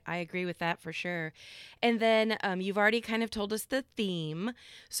 All right. I agree with that for sure. And then you've already kind of told us the theme.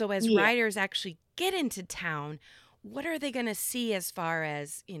 So as Yeah. riders actually get into town, what are they going to see as far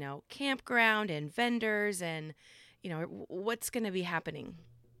as, campground and vendors and, what's going to be happening?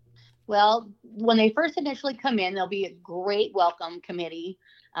 Well, when they first initially come in, there'll be a great welcome committee.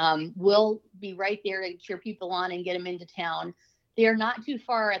 We'll be right there to cheer people on and get them into town. They're not too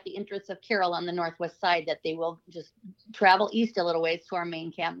far at the entrance of Carroll on the northwest side, that they will just travel east a little ways to our main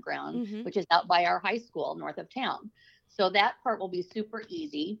campground, Mm-hmm. which is out by our high school north of town. So that part will be super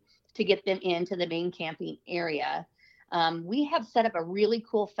easy to get them into the main camping area. We have set up a really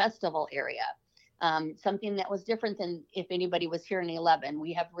cool festival area. Something that was different than if anybody was here in 11.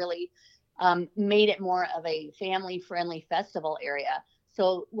 We have really made it more of a family friendly festival area.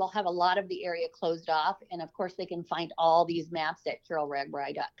 So we'll have a lot of the area closed off. And of course, they can find all these maps at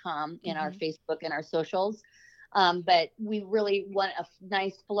carolragbrai.com in our Facebook and our socials. But we really want a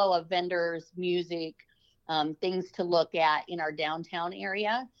nice flow of vendors, music, things to look at in our downtown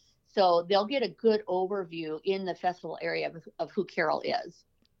area. So they'll get a good overview in the festival area of who Carroll is.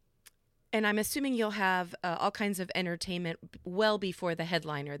 And I'm assuming you'll have all kinds of entertainment well before the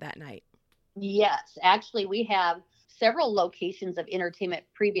headliner that night. Yes, actually, we have several locations of entertainment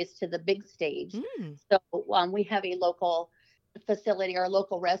previous to the big stage. So we have a local facility or a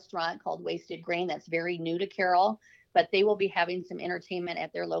local restaurant called Wasted Grain that's very new to Carroll, but they will be having some entertainment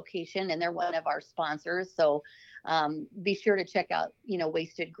at their location, and they're one of our sponsors. So be sure to check out,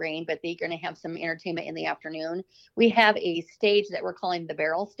 Wasted Grain, but they're going to have some entertainment in the afternoon. We have a stage that we're calling the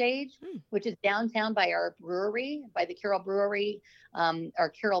Barrel Stage, which is downtown by our brewery, by the Carroll Brewery, our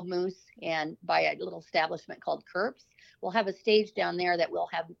Carroll Moose, and by a little establishment called Kerps. We'll have a stage down there that will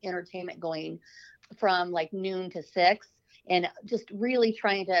have entertainment going from like noon to 6, and just really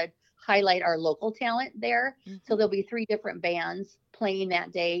trying to highlight our local talent there. So there'll be 3 different bands playing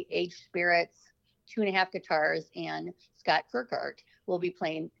that day: Age Spirits, 2.5 guitars, and Scott Kirkhart will be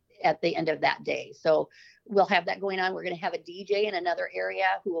playing at the end of that day. So we'll have that going on. We're going to have a DJ in another area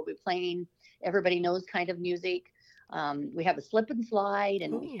who will be playing everybody knows kind of music. We have a slip and slide,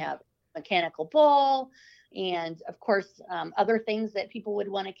 and we have mechanical bull, and of course other things that people would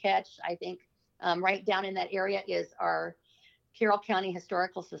want to catch. I think right down in that area is our Carroll County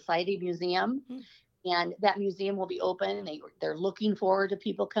Historical Society Museum. And that museum will be open. They're looking forward to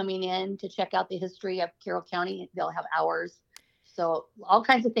people coming in to check out the history of Carroll County. They'll have hours. So all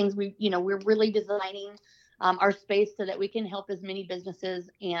kinds of things. We're really designing our space so that we can help as many businesses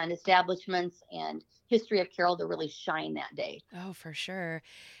and establishments and history of Carroll to really shine that day. Oh, for sure.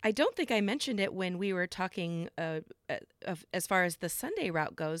 I don't think I mentioned it when we were talking as far as the Sunday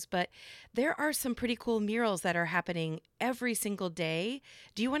route goes, but there are some pretty cool murals that are happening every single day.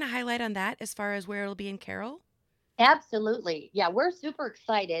 Do you want to highlight on that as far as where it'll be in Carroll? Absolutely. Yeah, we're super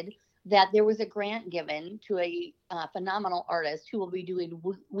excited that there was a grant given to a phenomenal artist who will be doing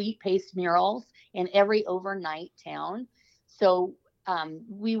wheat paste murals in every overnight town. So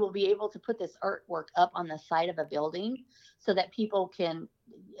we will be able to put this artwork up on the side of a building so that people can,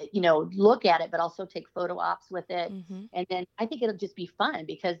 look at it, but also take photo ops with it. And then I think it'll just be fun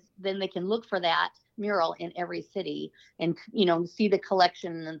because then they can look for that mural in every city and, see the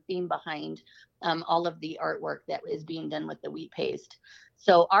collection and theme behind all of the artwork that is being done with the wheat paste.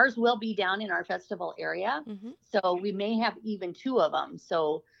 So ours will be down in our festival area. So we may have even 2 of them.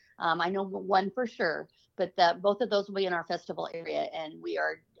 So I know one for sure, but both of those will be in our festival area. And we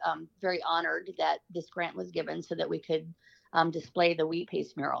are very honored that this grant was given so that we could display the wheat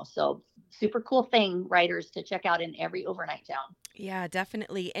paste mural. So super cool thing, riders, to check out in every overnight town. Yeah,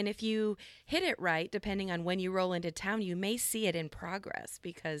 definitely. And if you hit it right, depending on when you roll into town, you may see it in progress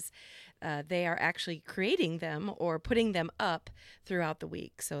because they are actually creating them or putting them up throughout the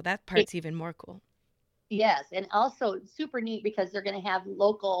week. So that part's even more cool. Yes. And also super neat because they're going to have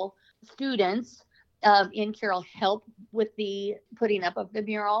local students in Carroll help with the putting up of the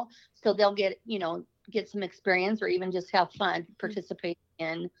mural. So they'll get some experience or even just have fun participating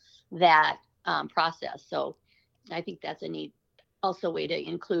in that process. So I think that's a neat also way to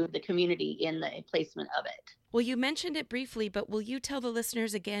include the community in the placement of it. Well, you mentioned it briefly, but will you tell the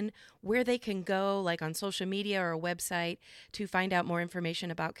listeners again where they can go, like on social media or a website, to find out more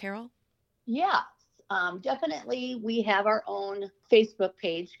information about Carol? Yeah, definitely. We have our own Facebook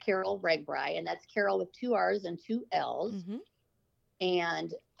page, Carol RAGBRAI, and that's Carol with two R's and two L's. Mm-hmm.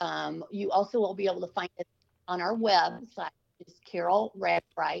 And you also will be able to find it on our website, which is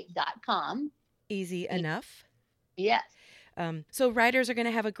carolragbrai.com. Easy enough. Yes. So riders are going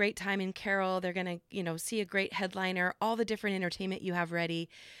to have a great time in Carroll. They're going to, see a great headliner, all the different entertainment you have ready.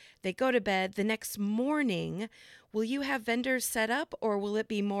 They go to bed. The next morning, will you have vendors set up, or will it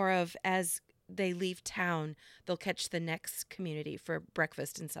be more of as they leave town, they'll catch the next community for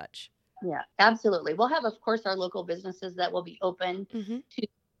breakfast and such? Yeah, absolutely. We'll have, of course, our local businesses that will be open to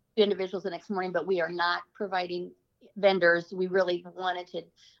individuals the next morning, but we are not providing vendors. We really wanted to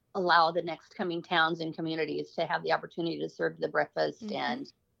allow the next coming towns and communities to have the opportunity to serve the breakfast and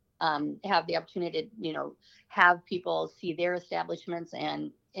have the opportunity to, have people see their establishments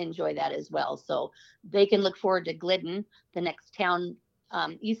and enjoy that as well. So they can look forward to Glidden, the next town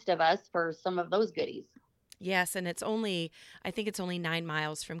east of us, for some of those goodies. Yes, and I think it's only 9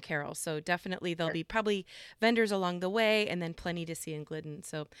 miles from Carroll. So definitely there'll be probably vendors along the way and then plenty to see in Glidden.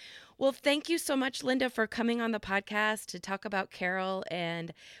 So, well, thank you so much, Linda, for coming on the podcast to talk about Carroll.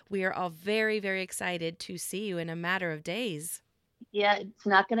 And we are all very, very excited to see you in a matter of days. Yeah, it's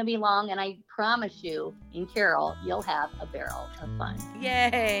not going to be long. And I promise you, in Carroll, you'll have a barrel of fun.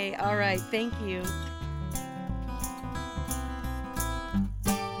 Yay. All right. Thank you.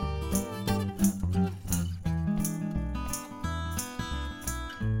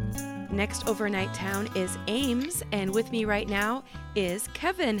 Next overnight town is Ames, and with me right now is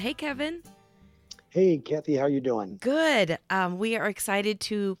Kevin. Hey, Kevin. Hey, Kathy, how you doing? Good. We are excited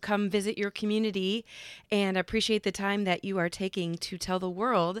to come visit your community and appreciate the time that you are taking to tell the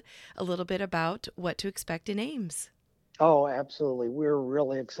world a little bit about what to expect in Ames. Oh, absolutely. We're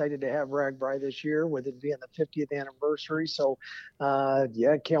really excited to have RAGBRAI this year, with it being the 50th anniversary. So,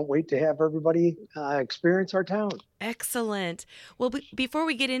 can't wait to have everybody experience our town. Excellent. Well, before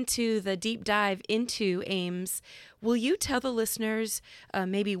we get into the deep dive into Ames, will you tell the listeners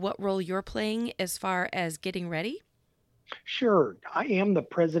maybe what role you're playing as far as getting ready? Sure. I am the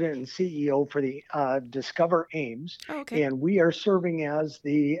president and CEO for the Discover Ames, okay. and we are serving as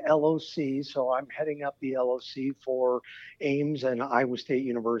the LOC. So I'm heading up the LOC for Ames and Iowa State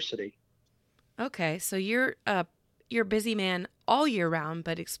University. Okay, so you're a busy man all year round,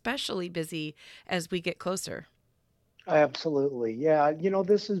 but especially busy as we get closer. Absolutely. Yeah.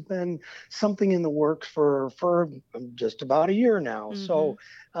 This has been something in the works for just about a year now. So,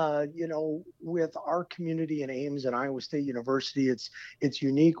 with our community in Ames and Iowa State University, it's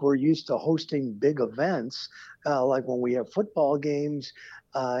unique. We're used to hosting big events, like when we have football games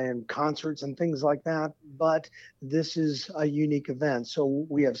and concerts and things like that. But this is a unique event. So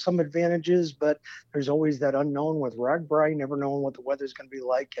we have some advantages, but there's always that unknown with RAGBRAI, never knowing what the weather's going to be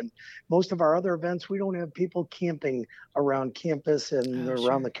like. And most of our other events, we don't have people camping around campus and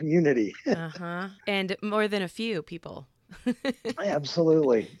around the community. And more than a few people.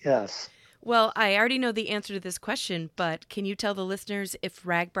 Absolutely. Yes. Well, I already know the answer to this question, but can you tell the listeners if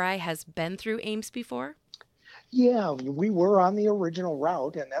RAGBRAI has been through Ames before? Yeah, we were on the original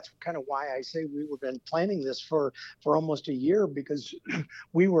route, and that's kind of why I say we've been planning this for almost a year, because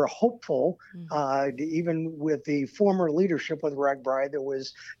we were hopeful, even with the former leadership with RAGBRAI, there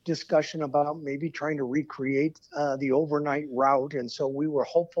was discussion about maybe trying to recreate the overnight route, and so we were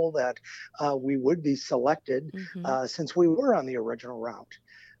hopeful that we would be selected since we were on the original route.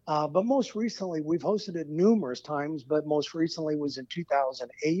 But most recently, we've hosted it numerous times, but most recently was in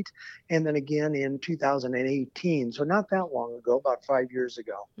 2008 and then again in 2018. So not that long ago, about 5 years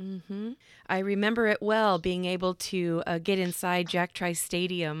ago. I remember it well, being able to get inside Jack Trice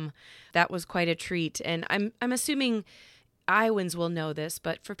Stadium. That was quite a treat. And I'm assuming Iowans will know this,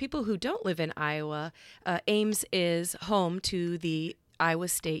 but for people who don't live in Iowa, Ames is home to the Iowa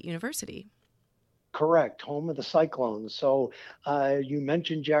State University. Correct, home of the Cyclones. So you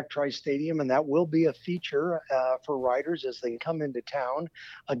mentioned Jack Trice Stadium, and that will be a feature for riders as they come into town.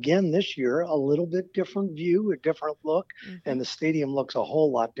 Again, this year, a little bit different view, a different look, and the stadium looks a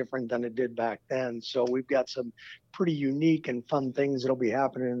whole lot different than it did back then. So we've got some pretty unique and fun things that'll be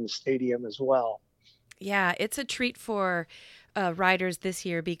happening in the stadium as well. Yeah, it's a treat for riders this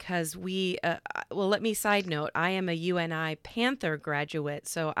year because well, let me side note, I am a UNI Panther graduate,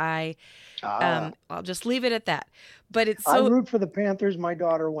 so I'll just leave it at that. But it's I so, root for the Panthers. My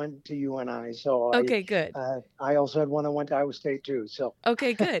daughter went to UNI, so okay, good. I also had one that went to Iowa State too. So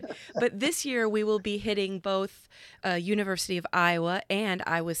Okay, good. But this year we will be hitting both University of Iowa and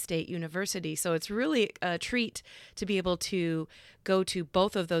Iowa State University. So it's really a treat to be able to go to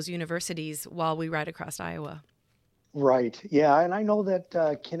both of those universities while we ride across Iowa. right, yeah, and I know that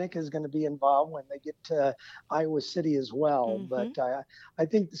Kinnick is going to be involved when they get to Iowa City as well. But Hmm. I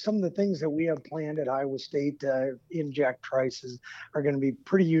think some of the things that we have planned at Iowa State in Jack Trice's are going to be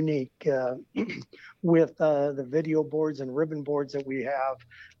pretty unique with the video boards and ribbon boards that we have.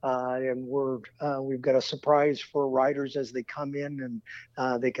 And we've got a surprise for riders as they come in,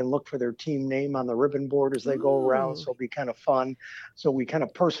 and they can look for their team name on the ribbon board as they go around. Ooh. So it'll be kind of fun. So we kind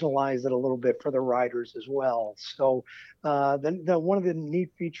of personalize it a little bit for the riders as well. So then one of the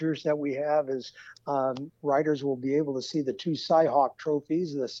neat features that we have is riders will be able to see the two Cyhawk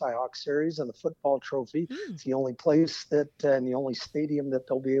trophies, the Cyhawk Series and the football trophy. Hmm. It's the only place that and the only stadium that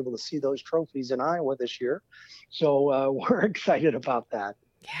they'll be able to see those trophies in Iowa this year. So we're excited about that.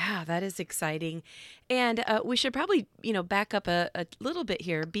 Yeah, that is exciting. And we should probably, back up a little bit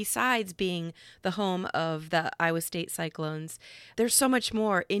here. Besides being the home of the Iowa State Cyclones, there's so much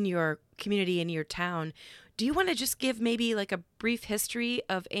more in your community, in your town. Do you want to just give maybe like a brief history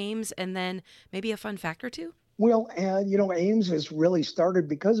of Ames and then maybe a fun fact or two? Well, Ames has really started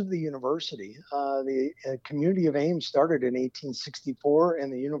because of the university. The community of Ames started in 1864,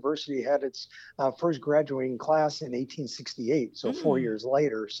 and the university had its first graduating class in 1868, so 4 years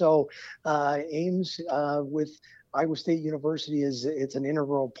later. So Ames, with Iowa State University, it's an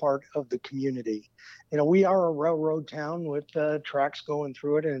integral part of the community. We are a railroad town with tracks going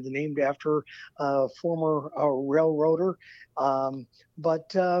through it, and it's named after a former railroader.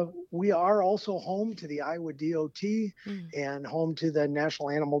 But we are also home to the Iowa DOT and home to the National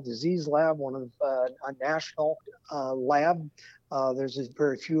Animal Disease Lab, one of a national lab. There's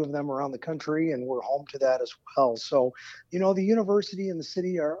very few of them around the country, and we're home to that as well. So, the university and the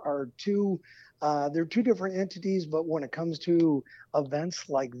city are two. They're two different entities, but when it comes to events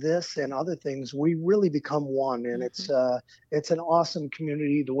like this and other things, we really become one, and it's an awesome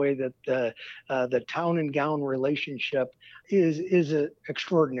community. The way that the town and gown relationship is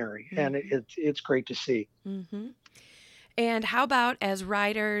extraordinary, and it's great to see. Mm-hmm. And how about as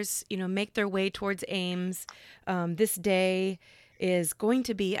riders, make their way towards Ames, this day is going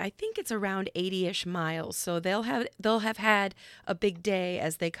to be, I think it's around 80-ish miles. So they'll have had a big day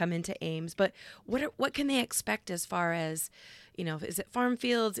as they come into Ames. But what can they expect as far as, is it farm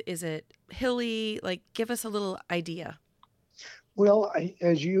fields? Is it hilly? Like, give us a little idea. Well,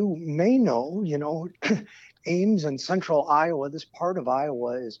 as you may know, Ames and central Iowa, this part of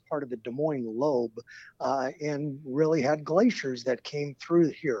Iowa is part of the Des Moines lobe, and really had glaciers that came through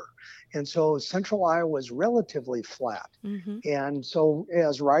here. And so central Iowa is relatively flat. Mm-hmm. And so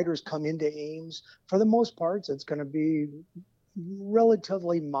as riders come into Ames, for the most part, it's going to be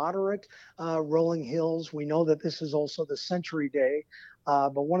relatively moderate rolling hills. We know that this is also the Century Day.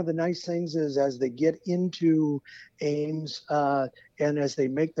 But one of the nice things is as they get into Ames and as they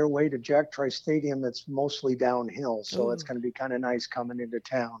make their way to Jack Trice Stadium, it's mostly downhill. So it's going to be kind of nice coming into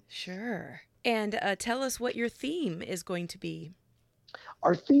town. Sure. And tell us what your theme is going to be.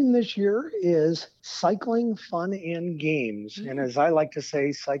 Our theme this year is cycling, fun, and games. And as I like to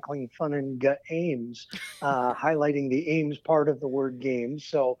say, cycling, fun, and Ames, highlighting the Ames part of the word games.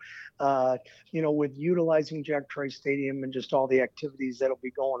 So, with utilizing Jack Trice Stadium and just all the activities that'll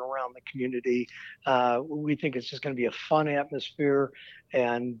be going around the community, we think it's just going to be a fun atmosphere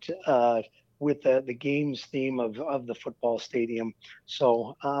and with the games theme of the football stadium.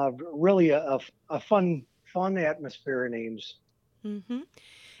 So really a fun atmosphere in Ames. Mm-hmm.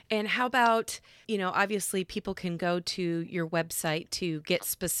 And how about, obviously people can go to your website to get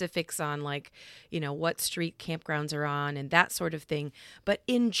specifics on like, what street campgrounds are on and that sort of thing. But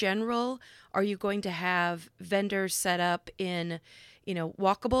in general, are you going to have vendors set up in,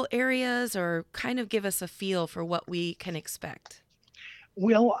 walkable areas, or kind of give us a feel for what we can expect?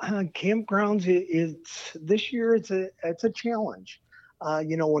 Well, campgrounds this year it's a challenge.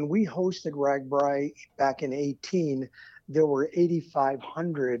 When we hosted RAGBRAI back in 18, there were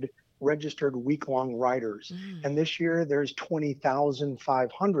 8,500 registered week-long riders, and this year there's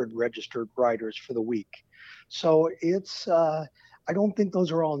 20,500 registered riders for the week. So it's I don't think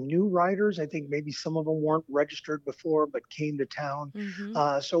those are all new riders. I think maybe some of them weren't registered before, but came to town.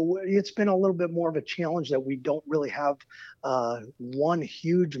 Mm-hmm. So it's been a little bit more of a challenge that we don't really have one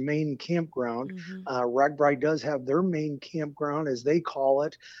huge main campground. Mm-hmm. RAGBRAI does have their main campground, as they call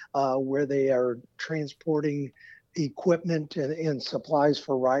it, where they are transporting equipment and supplies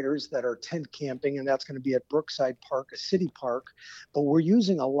for riders that are tent camping, and that's going to be at Brookside Park, a city park. But we're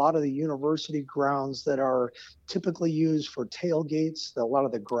using a lot of the university grounds that are typically used for tailgates, a lot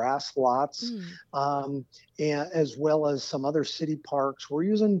of the grass lots, Mm. and as well as some other city parks. We're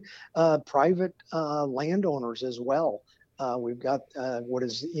using private landowners as well. We've got what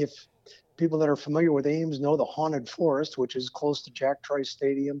is, if people that are familiar with Ames know, the Haunted Forest, which is close to Jack Trice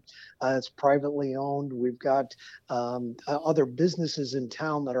Stadium. It's privately owned. We've got other businesses in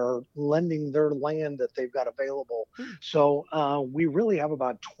town that are lending their land that they've got available. Mm. So we really have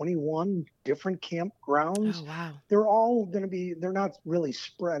about 21 different Oh, campgrounds. wow. They're all going to be, they're not really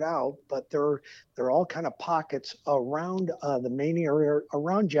spread out, but they're all kind of pockets around the main area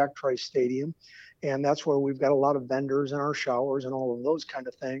around Jack Trice Stadium. And that's where we've got a lot of vendors in our showers and all of those kind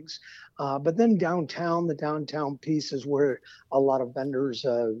of things. But then downtown, the downtown piece is where a lot of vendors,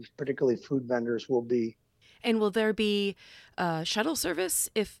 particularly food vendors, will be. And will there be shuttle service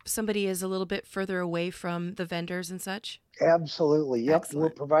if somebody is a little bit further away from the vendors and such? Absolutely. Yep. We're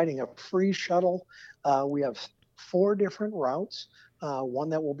Excellent. providing a free shuttle. We have four different routes. One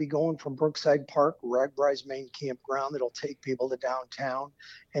that will be going from Brookside Park, RAGBRAI's main campground, that'll take people to downtown.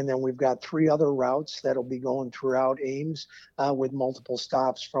 And then we've got three other routes that'll be going throughout Ames with multiple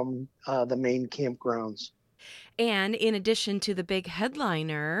stops from the main campgrounds. And in addition to the big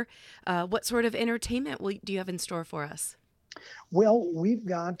headliner, what sort of entertainment do you have in store for us? Well, we've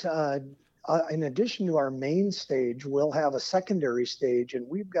got, in addition to our main stage, we'll have a secondary stage, and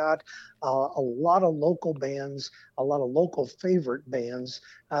we've got a lot of local bands, a lot of local favorite bands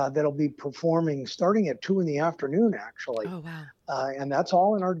that'll be performing starting at 2 in the afternoon, actually. Oh, wow. And that's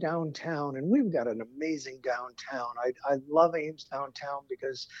all in our downtown. And we've got an amazing downtown. I love Ames downtown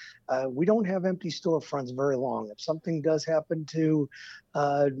because we don't have empty storefronts very long. If something does happen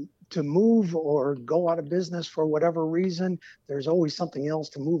uh, to move or go out of business for whatever reason, there's always something else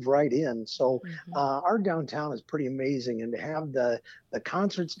to move right in. So Mm-hmm. our downtown is pretty amazing. And to have the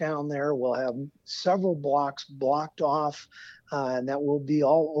concerts down there, we'll have several blocks blocked off, and that will be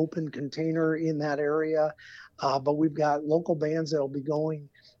all open container in that area. But we've got local bands that'll be going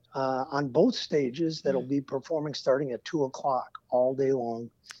on both stages that'll Mm. be performing starting at 2 o'clock all day long.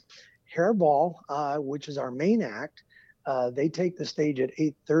 Hairball, which is our main act, they take the stage at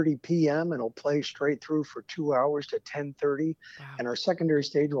 8:30 p.m. and will play straight through for 2 hours to 10:30. Wow. And our secondary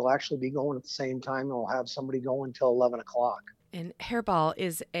stage will actually be going at the same time, and we'll have somebody going until 11 o'clock. And Hairball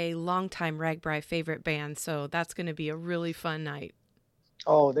is a longtime RAGBRAI favorite band, so that's going to be a really fun night.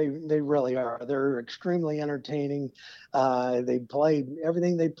 Oh, they really are. They're extremely entertaining. They play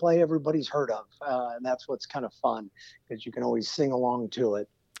everything they play. Everybody's heard of, and that's what's kind of fun because you can always sing along to it.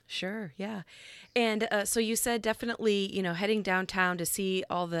 Sure, yeah. And so you said definitely, heading downtown to see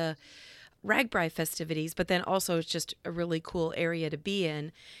all the RAGBRAI festivities, but then also it's just a really cool area to be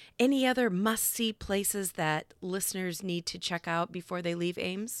in. Any other must-see places that listeners need to check out before they leave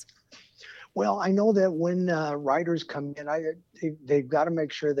Ames? Well, I know that when riders come in, they've got to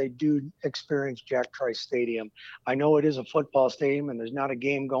make sure they do experience Jack Trice Stadium. I know it is a football stadium and there's not a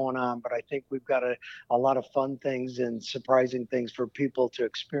game going on, but I think we've got a lot of fun things and surprising things for people to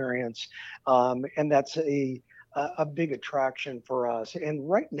experience. And that's a big attraction for us. And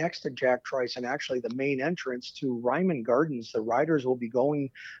right next to Jack Trice, and actually the main entrance to Ryman Gardens, the riders will be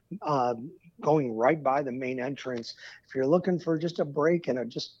uh, going right by the main entrance. If you're looking for just a break and a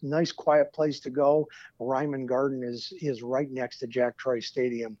just nice quiet place to go, Ryman Garden is right next to Jack Trice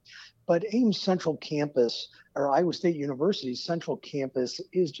Stadium. But Ames Central Campus, or Iowa State University's Central Campus,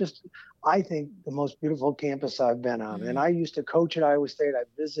 is just, I think, the most beautiful campus I've been on. And Mm. I used to coach at Iowa State. I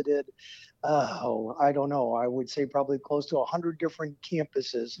visited, I don't know, I would say probably close to 100 different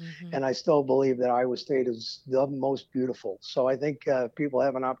campuses. Hmm. And I still believe that Iowa State is the most beautiful. So I think people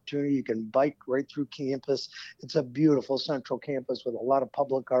have an opportunity. You can bike right through campus. It's a beautiful central campus with a lot of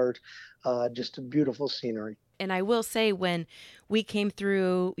public art, just a beautiful scenery. And I will say, when we came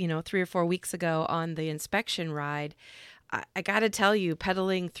through, 3 or 4 weeks ago on the inspection ride, I got to tell you,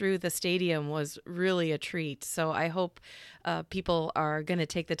 pedaling through the stadium was really a treat. So I hope people are going to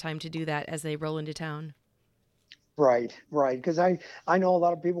take the time to do that as they roll into town. Right, right. Because I know a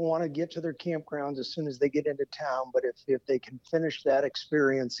lot of people want to get to their campgrounds as soon as they get into town, but if they can finish that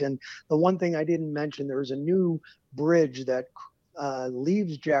experience, and the one thing I didn't mention, there's a new bridge that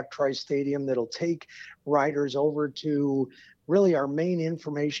leaves Jack Trice Stadium that'll take riders over to really our main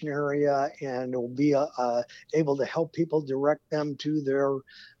information area, and will be able to help people direct them to their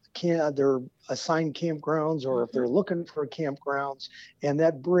assigned campgrounds, or if they're looking for campgrounds. And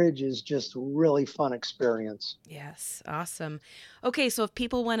that bridge is just a really fun experience. Yes, awesome. Okay, so if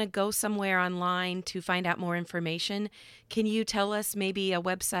people want to go somewhere online to find out more information, can you tell us maybe a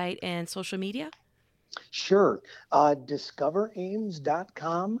website and social media? Sure.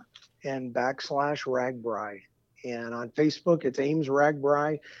 DiscoverAmes.com and /RAGBRAI. And on Facebook, it's Ames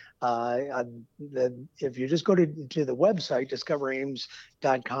RAGBRAI. If you just go to the website,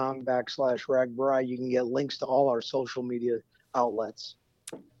 discoverames.com /RAGBRAI, you can get links to all our social media outlets.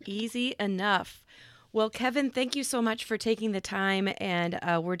 Easy enough. Well, Kevin, thank you so much for taking the time, and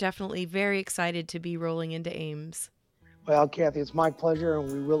we're definitely very excited to be rolling into Ames. Well, Kathy, it's my pleasure,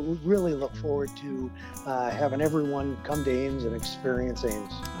 and we will really look forward to having everyone come to Ames and experience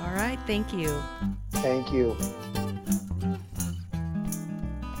Ames. All right, thank you. Thank you.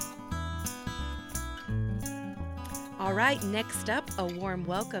 All right, next up, a warm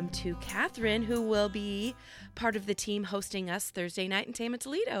welcome to Catherine, who will be part of the team hosting us Thursday night in Tama,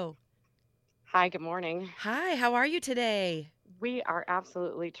 Toledo. Hi, good morning. Hi, how are you today? We are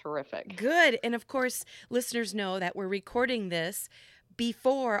absolutely terrific. Good. And of course, listeners know that we're recording this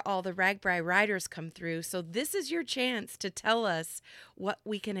before all the RAGBRAI riders come through. So this is your chance to tell us what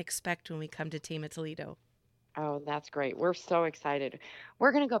we can expect when we come to Tama, Toledo. Oh, that's great. We're so excited.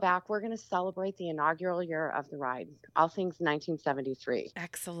 We're going to go back. We're going to celebrate the inaugural year of the ride, all things 1973.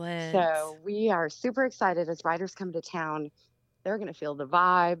 Excellent. So we are super excited as riders come to town. They're going to feel the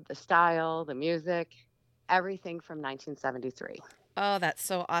vibe, the style, the music, everything from 1973. Oh, that's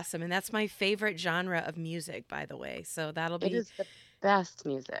so awesome. And that's my favorite genre of music, by the way. So that'll be... It is the best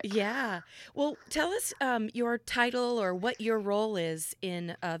music. Yeah. Well, tell us your title or what your role is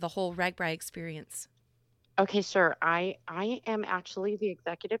in the whole RAGBRAI experience. Okay, sure. I am actually the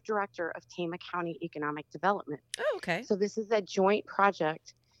executive director of Tama County Economic Development. Oh, okay. So this is a joint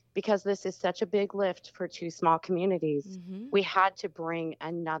project because this is such a big lift for two small communities. Mm-hmm. We had to bring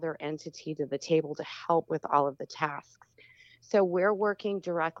another entity to the table to help with all of the tasks. So we're working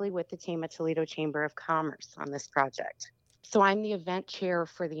directly with the Tama Toledo Chamber of Commerce on this project. So I'm the event chair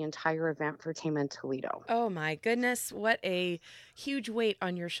for the entire event for Tama and Toledo. Oh my goodness, what a huge weight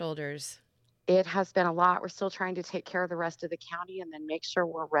on your shoulders. It has been a lot. We're still trying to take care of the rest of the county and then make sure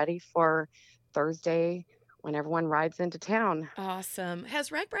we're ready for Thursday when everyone rides into town. Awesome. Has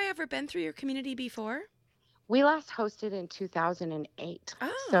RAGBRAI ever been through your community before? We last hosted in 2008.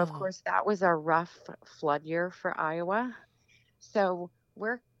 Oh. So, of course, that was a rough flood year for Iowa. So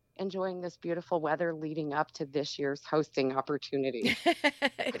we're enjoying this beautiful weather leading up to this year's hosting opportunity.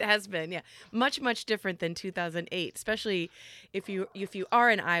 It has been, yeah. Much, much different than 2008, especially if you are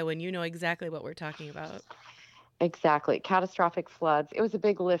an Iowan, you know exactly what we're talking about. Exactly. Catastrophic floods. It was a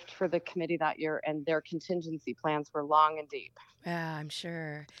big lift for the committee that year, and their contingency plans were long and deep. Yeah, I'm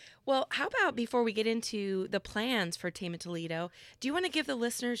sure. Well, how about before we get into the plans for Tama Toledo, do you want to give the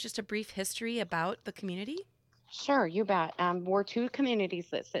listeners just a brief history about the community? Sure, you bet. We're two communities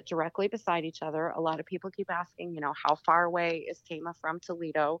that sit directly beside each other. A lot of people keep asking, how far away is Tama from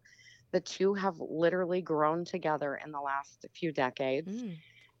Toledo? The two have literally grown together in the last few decades.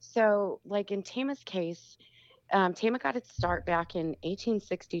 So, like in Tama's case, Tama got its start back in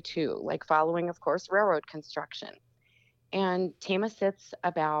 1862, following, of course, railroad construction. And Tama sits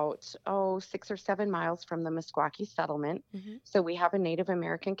about, 6 or 7 miles from the Meskwaki settlement. Mm-hmm. So we have a Native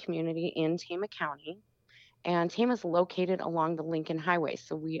American community in Tama County. And Tama is located along the Lincoln Highway.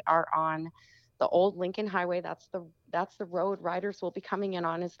 So we are on the old Lincoln Highway. That's the road riders will be coming in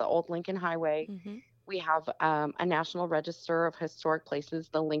on, is the old Lincoln Highway. Mm-hmm. We have a National Register of Historic Places,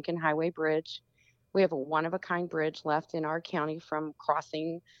 the Lincoln Highway Bridge. We have a one-of-a-kind bridge left in our county from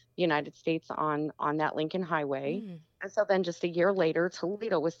crossing the United States on that Lincoln Highway. And so then just a year later,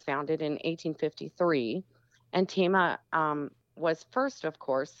 Toledo was founded in 1853. And Tama was first, of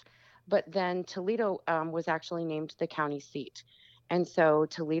course, but then Toledo was actually named the county seat. And so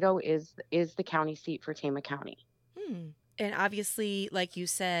Toledo is the county seat for Tama County. And obviously, like you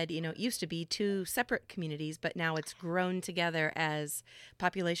said, it used to be two separate communities, but now it's grown together as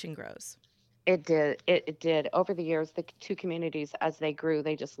population grows. It did. It did. Over the years, the two communities, as they grew,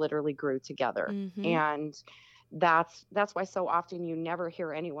 they just literally grew together. Mm-hmm. And that's why so often you never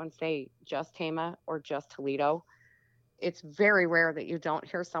hear anyone say just Tama or just Toledo. It's very rare that you don't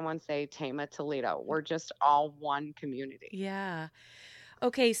hear someone say Tama, Toledo. We're just all one community. Yeah.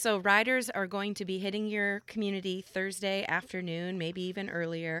 Okay, so riders are going to be hitting your community Thursday afternoon, maybe even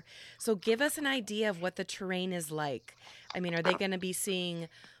earlier. So give us an idea of what the terrain is like. I mean, are they going to be seeing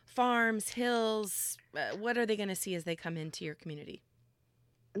farms, hills? What are they going to see as they come into your community?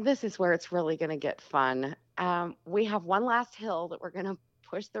 This is where it's really going to get fun. We have one last hill that we're going to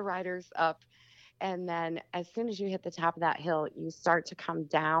push the riders up. And then as soon as you hit the top of that hill, you start to come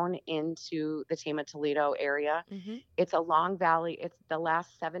down into the Tama Toledo area. Mm-hmm. It's a long valley. It's the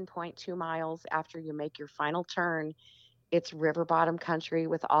last 7.2 miles after you make your final turn. It's river bottom country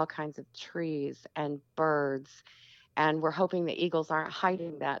with all kinds of trees and birds. And we're hoping the eagles aren't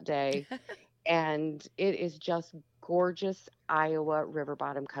hiding that day. And it is just gorgeous Iowa river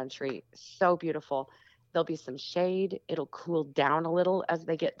bottom country. So beautiful. There'll be some shade. It'll cool down a little as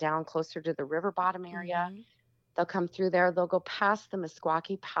they get down closer to the river bottom area. Mm-hmm. They'll come through there. They'll go past the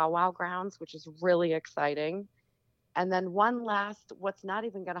Meskwaki powwow grounds, which is really exciting. And then one last, what's not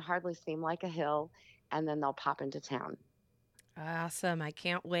even going to hardly seem like a hill, and then they'll pop into town. Awesome. I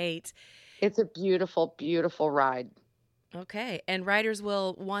can't wait. It's a beautiful, beautiful ride. Okay. And riders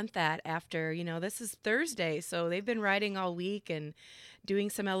will want that after, this is Thursday. So they've been riding all week and doing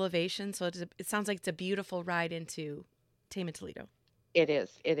some elevation. So it sounds like it's a beautiful ride into Tama Toledo. It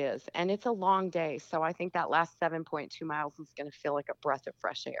is. It is. And it's a long day. So I think that last 7.2 miles is going to feel like a breath of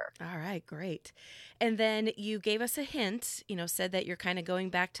fresh air. All right, great. And then you gave us a hint, said that you're kind of going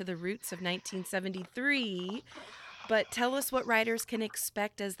back to the roots of 1973. But tell us what riders can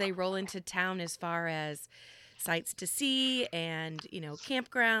expect as they roll into town as far as sights to see and,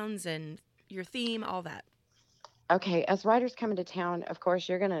 campgrounds and your theme, all that. Okay. As riders come into town, of course,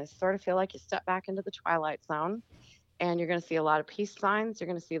 you're going to sort of feel like you step back into the Twilight Zone. And you're going to see a lot of peace signs. You're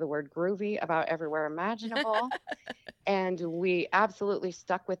going to see the word groovy about everywhere imaginable. And we absolutely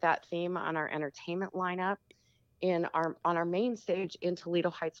stuck with that theme on our entertainment lineup. On our main stage in Toledo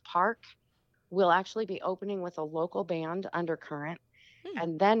Heights Park, we'll actually be opening with a local band, Undercurrent.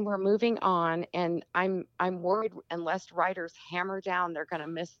 And then we're moving on. And I'm worried unless riders hammer down, they're going to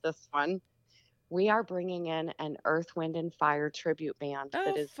miss this one. We are bringing in an Earth, Wind, and Fire tribute band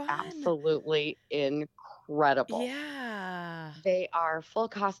that is fun. absolutely incredible. Yeah. They are full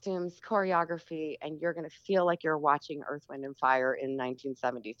costumes, choreography, and you're going to feel like you're watching Earth, Wind, and Fire in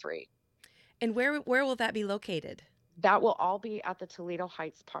 1973. And where will that be located? That will all be at the Toledo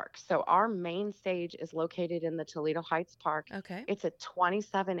Heights Park. So our main stage is located in the Toledo Heights Park. Okay. It's a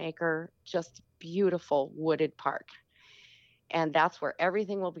 27-acre, just beautiful wooded park. And that's where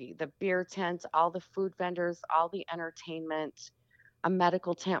everything will be. The beer tent, all the food vendors, all the entertainment, a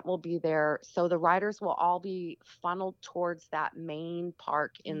medical tent will be there. So the riders will all be funneled towards that main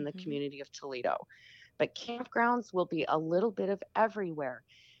park in the community of Toledo. But campgrounds will be a little bit of everywhere.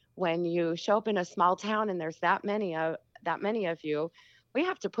 When you show up in a small town and there's that many of you, we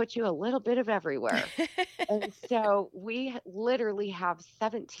have to put you a little bit of everywhere. And so we literally have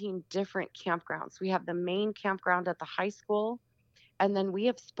 17 different campgrounds. We have the main campground at the high school, and then we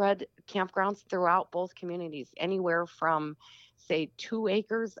have spread campgrounds throughout both communities, anywhere from, say, 2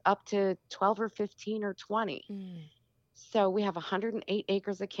 acres up to 12 or 15 or 20. So we have 108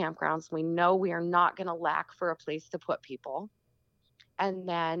 acres of campgrounds. We know we are not going to lack for a place to put people. And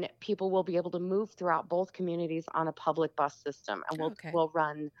then people will be able to move throughout both communities on a public bus system. And we'll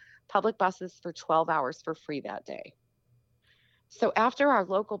run public buses for 12 hours for free that day. So after our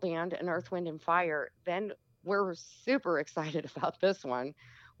local band and Earth, Wind, and Fire, then we're super excited about this one.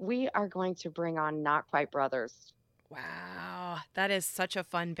 We are going to bring on Not Quite Brothers. Wow, that is such a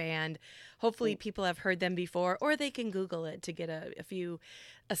fun band. Hopefully people have heard them before, or they can Google it to get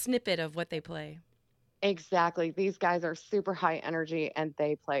a snippet of what they play. Exactly. These guys are super high energy and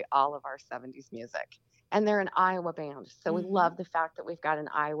they play all of our 70s music. And they're an Iowa band. So we love the fact that we've got an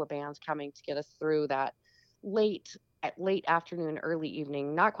Iowa band coming to get us through that late afternoon, early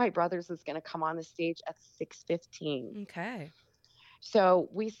evening. Not Quite Brothers is going to come on the stage at 6:15. Okay. So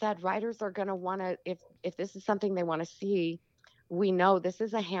we said riders are going to want to, if this is something they want to see, we know this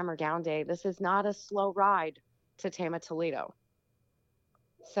is a hammer down day. This is not a slow ride to Tama Toledo.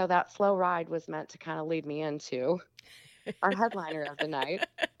 So that slow ride was meant to kind of lead me into our headliner of the night.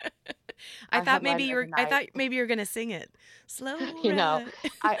 I thought maybe you were going to sing it. Slow ride.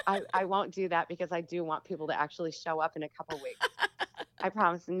 I won't do that because I do want people to actually show up in a couple weeks. I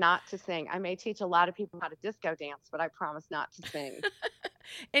promise not to sing. I may teach a lot of people how to disco dance, but I promise not to sing.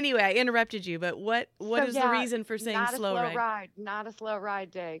 Anyway, I interrupted you, but what is the reason for saying slow ride? Not a slow ride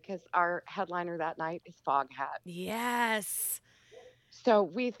day, because our headliner that night is Foghat. Yes. So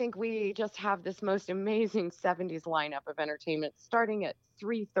we think we just have this most amazing 70s lineup of entertainment starting at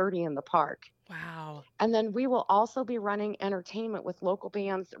 3:30 in the park. Wow. And then we will also be running entertainment with local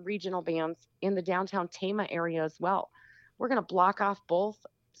bands, regional bands in the downtown Tama area as well. We're going to block off both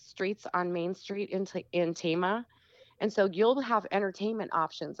streets on Main Street in Tama, And so you'll have entertainment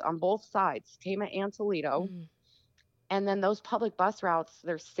options on both sides, Tama and Toledo. Mm, And then those public bus routes,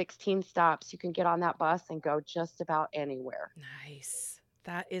 there's 16 stops. You can get on that bus and go just about anywhere. nice.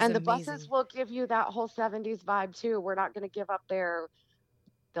 That is And the buses amazing. will give you that whole 70s vibe too. We're not going to give up there.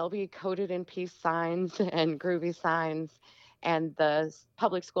 They'll be coated in peace signs and groovy signs. And the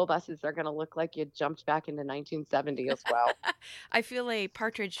public school buses are going to look like you jumped back into 1970 as well. I feel a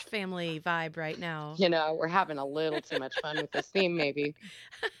Partridge Family vibe right now. We're having a little too much fun with this theme, maybe.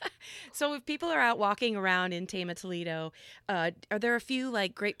 So if people are out walking around in Tama, Toledo, are there a few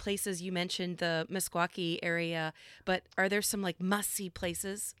like great places? You mentioned the Meskwaki area, but are there some like must-see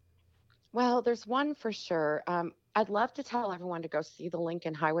places? Well, there's one for sure. I'd love to tell everyone to go see the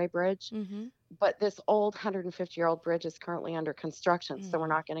Lincoln Highway Bridge, Mm-hmm. but this old 150-year-old bridge is currently under construction, so we're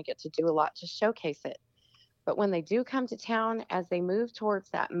not going to get to do a lot to showcase it. But when they do come to town, as they move towards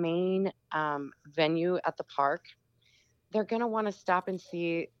that main venue at the park, they're going to want to stop and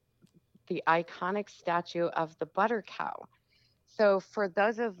see the iconic statue of the butter cow. So for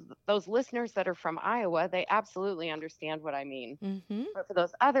those listeners that are from Iowa, they absolutely understand what I mean. Mm-hmm. But for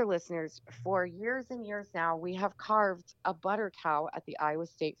those other listeners, for years and years now, we have carved a butter cow at the Iowa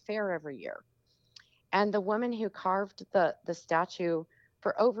State Fair every year. And the woman who carved the statue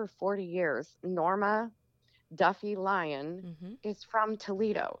for over 40 years, Norma Duffy Lyon, Mm-hmm. is from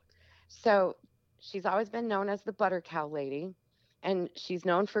Toledo. So she's always been known as the butter cow lady. And she's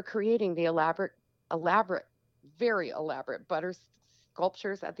known for creating the elaborate, very elaborate butter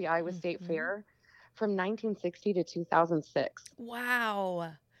sculptures at the Iowa State Mm-hmm. Fair from 1960 to 2006.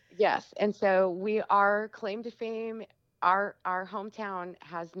 Wow. Yes. And so we are claim to fame. Our hometown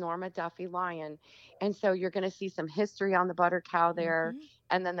has Norma Duffy Lyon. And so you're going to see some history on the butter cow there. Mm-hmm.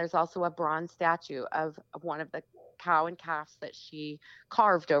 And then there's also a bronze statue of one of the cow and calves that she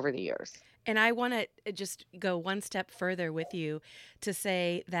carved over the years. And I want to just go one step further with you to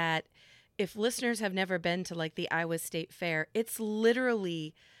say that if listeners have never been to like the Iowa State Fair, it's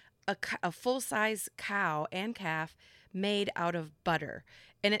literally a full-size cow and calf made out of butter.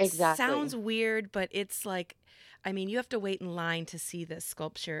 And it Exactly. sounds weird, but it's like, I mean, you have to wait in line to see this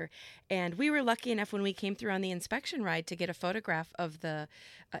sculpture. And we were lucky enough when we came through on the inspection ride to get a photograph of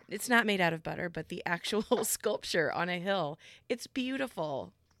it's not made out of butter, but the actual sculpture on a hill. It's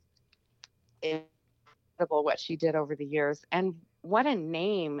beautiful. Incredible what she did over the years, and what a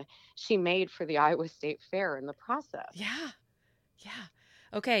name she made for the Iowa State Fair in the process. Yeah.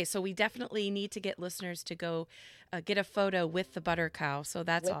 Okay, so we definitely need to get listeners to go get a photo with the butter cow. So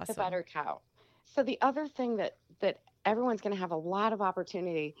that's with awesome. the butter cow. So the other thing that everyone's going to have a lot of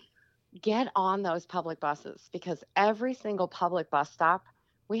opportunity, get on those public buses, because every single public bus stop,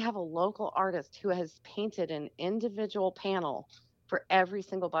 we have a local artist who has painted an individual panel for every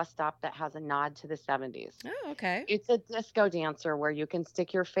single bus stop that has a nod to the 70s. Oh, okay. It's a disco dancer where you can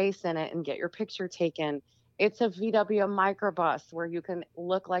stick your face in it and get your picture taken. It's a VW microbus where you can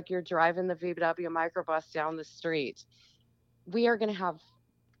look like you're driving the VW microbus down the street. We are going to have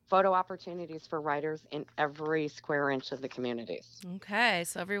photo opportunities for riders in every square inch of the communities. Okay,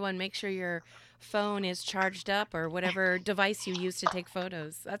 so everyone make sure your phone is charged up or whatever device you use to take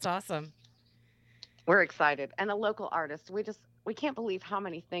photos. That's awesome. We're excited. And a local artist. We can't believe how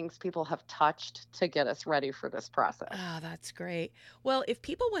many things people have touched to get us ready for this process. Oh, that's great. Well, if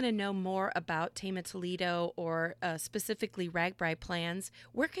people want to know more about Tama Toledo or specifically RAGBRAI plans,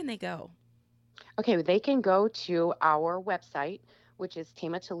 where can they go? Okay, they can go to our website, which is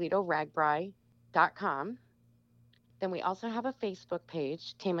tamatoledoragBRAI.com. Then we also have a Facebook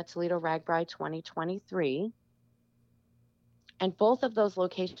page, Tama Toledo RAGBRAI 2023. And both of those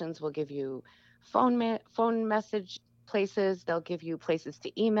locations will give you phone message places. They'll give you places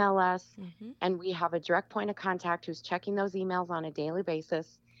to email us. Mm-hmm. And we have a direct point of contact who's checking those emails on a daily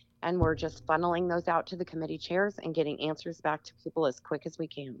basis. And we're just funneling those out to the committee chairs and getting answers back to people as quick as we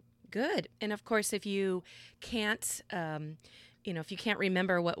can. Good. And of course, if you can't, if you can't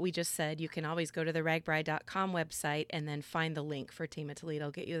remember what we just said, you can always go to the ragbrai.com website and then find the link for Tama Toledo.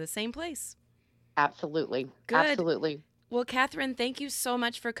 It'll get you to the same place. Absolutely. Good. Absolutely. Well, Catherine, thank you so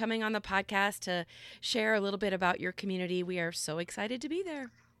much for coming on the podcast to share a little bit about your community. We are so excited to be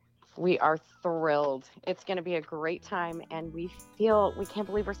there. We are thrilled. It's going to be a great time, and we can't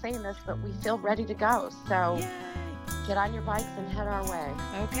believe we're saying this, but we feel ready to go. So Yay. Get on your bikes and head our way.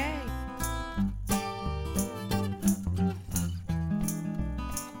 Okay.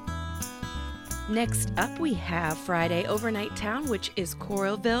 Next up, we have Friday Overnight Town, which is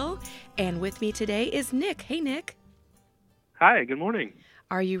Coralville. And with me today is Nick. Hey, Nick. Hi, good morning.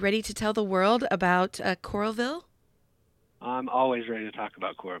 Are you ready to tell the world about Coralville? I'm always ready to talk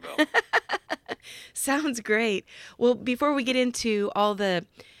about Coralville. Sounds great. Well, before we get into all the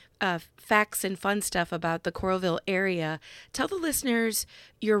facts and fun stuff about the Coralville area, tell the listeners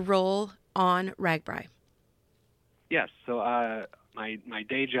your role on RAGBRAI. Yes. So my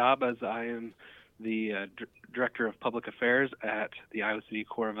day job, as I am the Director of Public Affairs at the Iowa City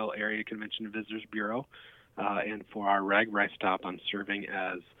Coralville Area Convention and Visitors Bureau, and for our RAGBRAI stop, I'm serving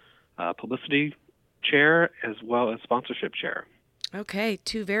as publicity chair as well as sponsorship chair. Okay,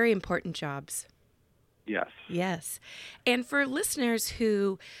 two very important jobs. Yes. Yes. And for listeners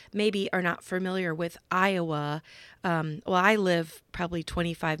who maybe are not familiar with Iowa, I live probably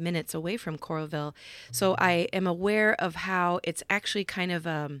 25 minutes away from Coralville, so I am aware of how it's actually kind of,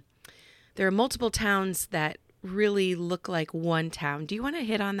 there are multiple towns that really look like one town. Do you want to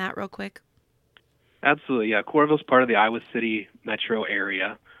hit on that real quick? Absolutely, yeah. Coralville's part of the Iowa City metro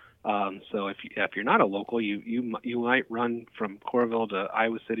area. So if you're not a local, you might run from Coralville to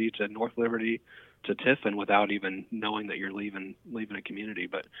Iowa City to North Liberty to Tiffin without even knowing that you're leaving a community.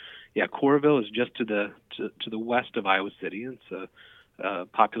 But yeah, Coralville is just to the west of Iowa City. It's a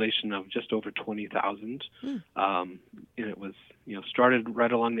population of just over 20,000. And it was started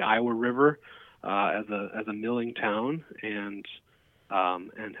right along the Iowa River as a milling town, and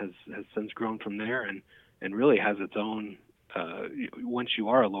has since grown from there, and really has its own. Once you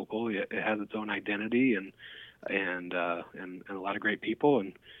are a local, it has its own identity and a lot of great people.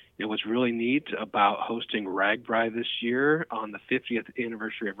 And what's really neat about hosting RAGBRAI this year on the 50th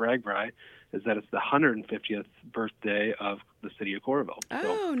anniversary of RAGBRAI is that it's the 150th birthday of the city of Coralville. Oh,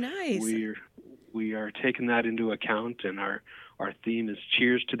 so nice. We are taking that into account, and our theme is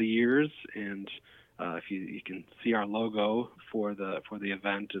Cheers to the Years. And if you can see our logo for the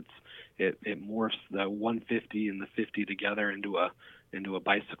event, it morphs the 150 and the 50 together into a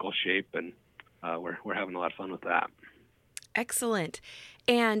bicycle shape, and we're having a lot of fun with that. Excellent.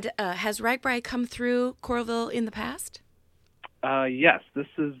 And has RAGBRAI come through Coralville in the past? Yes, this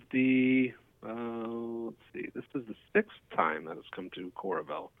is the this is the 6th time that it's come to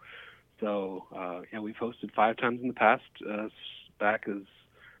Coralville. So we've hosted 5 times in the past. Back as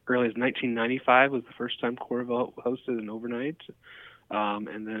early as 1995 was the first time Coralville hosted an overnight,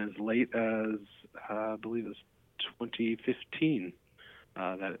 and then as late as I believe it was 2015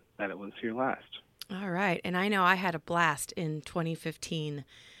 that it was here last. All right. And I know I had a blast in 2015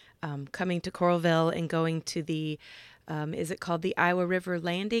 coming to Coralville and going to the, is it called the Iowa River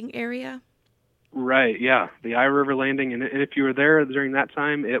Landing area? Right, yeah. The Iowa River Landing. And if you were there during that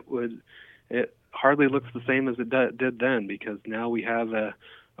time, it hardly looks the same as it did then, because now we have a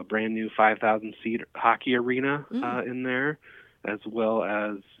brand new 5,000-seat hockey arena in there, as well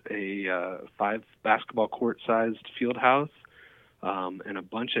as a 5 basketball court-sized field house. And a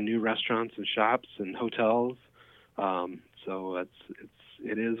bunch of new restaurants and shops and hotels. So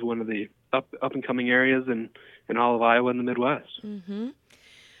it is one of the up and coming areas in all of Iowa and the Midwest. Mm-hmm.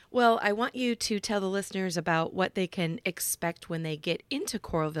 Well, I want you to tell the listeners about what they can expect when they get into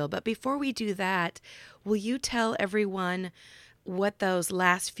Coralville. But before we do that, will you tell everyone what those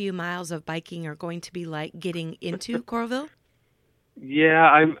last few miles of biking are going to be like getting into Coralville? Yeah,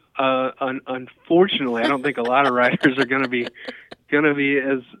 I'm unfortunately I don't think a lot of riders are going to be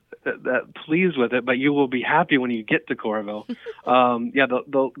as that pleased with it, but you will be happy when you get to Coralville.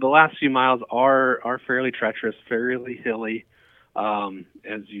 The last few miles are fairly treacherous, fairly hilly,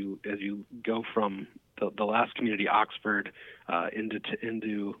 as you go from the last community, Oxford,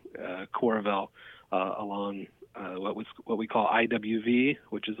 into Coralville, along what we call IWV,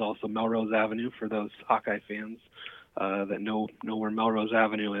 which is also Melrose Avenue for those Hawkeye fans that know where Melrose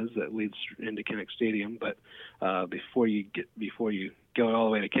Avenue is, that leads into Kinnick Stadium. But before you go all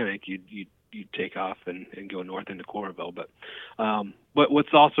the way to Kinnick, you take off and go north into Coralville. But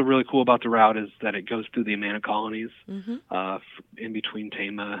what's also really cool about the route is that it goes through the Amana colonies, in between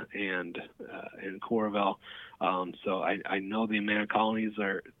Tama and Coralville. So I know the Amana colonies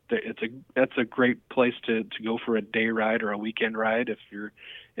that's a great place to go for a day ride or a weekend ride if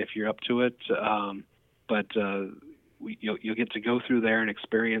you're up to it. But you'll get to go through there and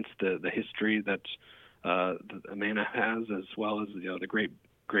experience the history that Amana has, as well as the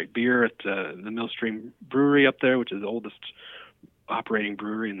great beer at the Millstream Brewery up there, which is the oldest operating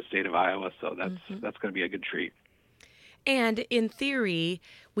brewery in the state of Iowa. So that's going to be a good treat. And in theory,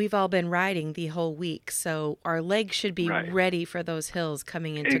 we've all been riding the whole week, so our legs should be ready for those hills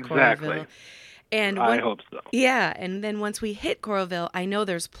coming into Coralville. And I hope so. Yeah, and then once we hit Coralville, I know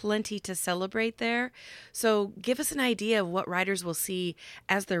there's plenty to celebrate there. So give us an idea of what riders will see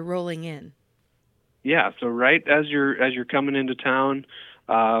as they're rolling in. Yeah, so right as you're coming into town,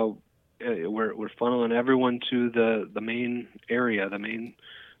 we're funneling everyone to the main area, the main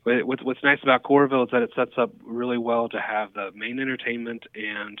what's nice about Coralville is that it sets up really well to have the main entertainment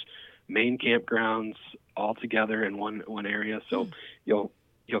and main campgrounds all together in one area. So you'll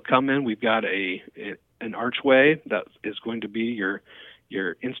come in. We've got an archway that is going to be your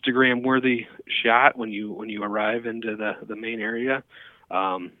Instagram worthy shot when you arrive into the main area.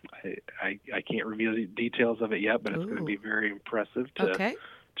 I can't reveal the details of it yet, but it's going to be very impressive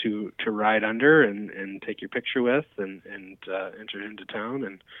to ride under and take your picture with and enter into town.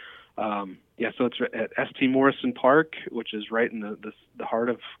 And so it's at St. Morrison Park, which is right in the heart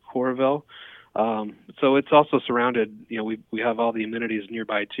of Coralville. So it's also surrounded. We have all the amenities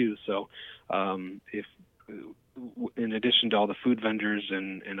nearby too. So if in addition to all the food vendors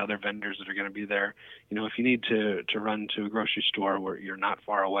and other vendors that are going to be there, if you need to run to a grocery store where you're not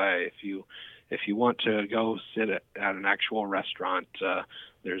far away, if you want to go sit at an actual restaurant,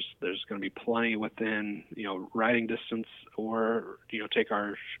 there's going to be plenty within riding distance, or take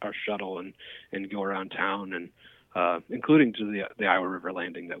our shuttle and go around town, and including to the Iowa River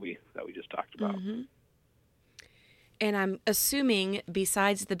Landing that we just talked about. Mm-hmm. And I'm assuming,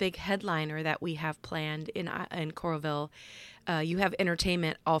 besides the big headliner that we have planned in Coralville, you have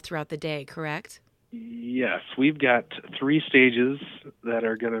entertainment all throughout the day, correct? Yes, we've got 3 stages that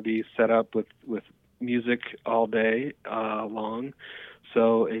are going to be set up with music all day long.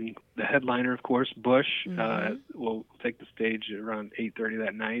 So, in the headliner, of course, Bush, will take the stage around 8:30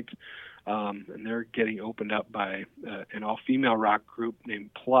 that night. And they're getting opened up by an all-female rock group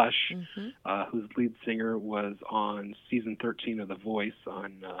named Plush, whose lead singer was on season 13 of The Voice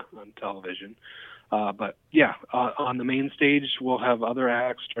on television. But on the main stage, we'll have other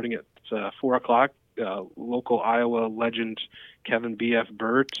acts starting at 4 o'clock. Local Iowa legend Kevin B.F.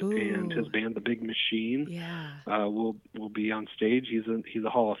 Burt and his band, The Big Machine, will be on stage. He's a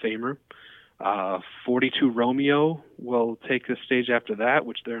Hall of Famer. 42 Romeo will take the stage after that,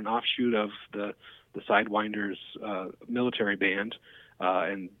 which they're an offshoot of the Sidewinders military band,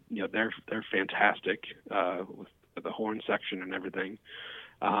 and they're fantastic with the horn section and everything.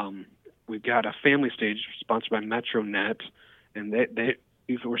 We've got a family stage sponsored by MetroNet, and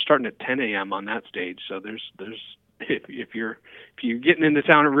we're starting at 10 a.m. on that stage. So there's if you're getting into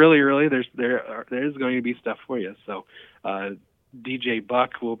town really early, there's going to be stuff for you. So DJ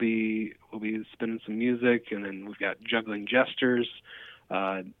Buck will be spinning some music, and then we've got Juggling Jesters.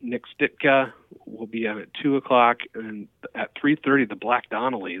 Nick Stitka will be on at 2 o'clock, and at 3:30 the Black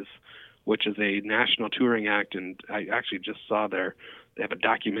Donnellys, which is a national touring act, and I actually just saw they have a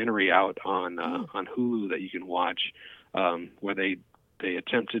documentary out on Hulu that you can watch, where they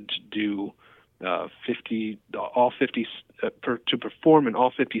attempted to do to perform in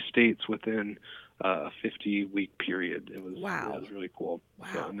all 50 states within a 50-week period. It was really cool. Wow.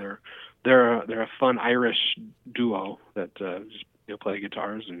 So, and they're a fun Irish duo that just play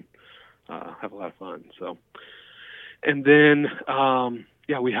guitars and have a lot of fun. So, and then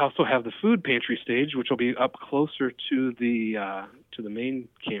we also have the food pantry stage, which will be up closer to the main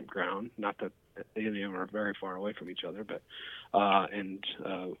campground. Not that any of them are very far away from each other, but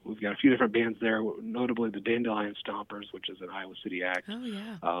we've got a few different bands there, notably the Dandelion Stompers, which is an Iowa City act. Oh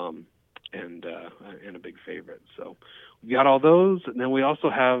yeah. And a big favorite. So we got all those, and then we also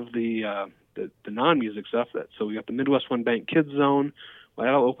have the non-music stuff. So we got the Midwest One Bank Kids Zone. Well,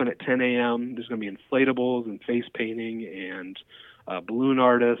 that'll open at 10 a.m. There's going to be inflatables and face painting and balloon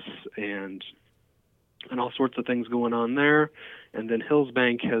artists and all sorts of things going on there. And then Hills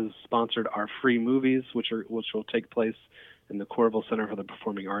Bank has sponsored our free movies, which will take place in the Coralville Center for the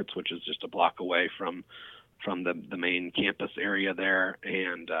Performing Arts, which is just a block away from the main campus area there,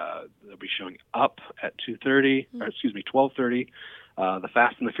 and they'll be showing Up at 12:30, The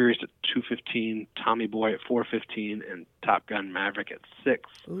Fast and the Furious at 2:15, Tommy Boy at 4:15, and Top Gun Maverick at 6.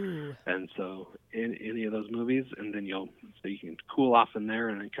 Ooh. And so any of those movies, and then you can cool off in there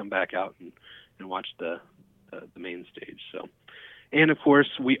and then come back out and watch the main stage. So. And, of course,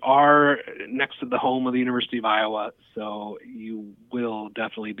 we are next to the home of the University of Iowa, so you will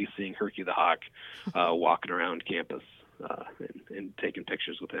definitely be seeing Herky the Hawk walking around campus and taking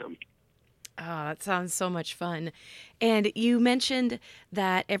pictures with him. Oh, that sounds so much fun. And you mentioned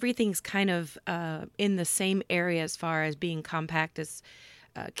that everything's kind of in the same area as far as being compact as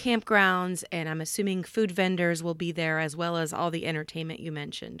campgrounds, and I'm assuming food vendors will be there as well as all the entertainment you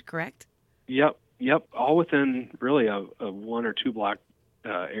mentioned, correct? Yep, all within really a 1 or 2 block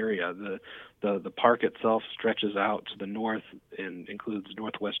area. The park itself stretches out to the north and includes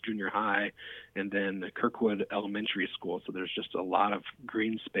Northwest Junior High and then the Kirkwood Elementary School. So there's just a lot of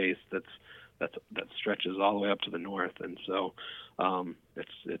green space that's that stretches all the way up to the north, and so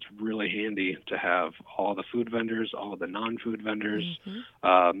it's really handy to have all the food vendors, all of the non-food vendors,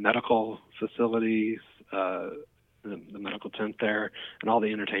 medical facilities, the medical tent there, and all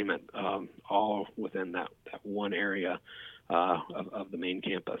the entertainment, all within that one area of the main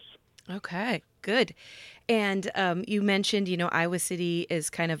campus. Okay, good. And you mentioned, Iowa City is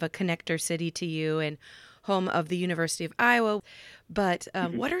kind of a connector city to you and home of the University of Iowa. But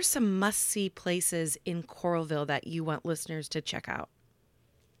what are some must-see places in Coralville that you want listeners to check out?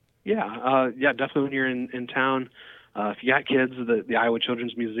 Yeah, definitely when you're in town. If you got kids, the Iowa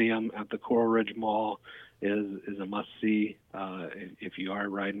Children's Museum at the Coral Ridge Mall is a must-see. If you are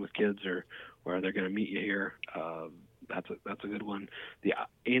riding with kids or they're going to meet you here, that's a good one. The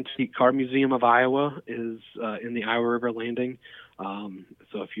Antique Car Museum of Iowa is in the Iowa River Landing.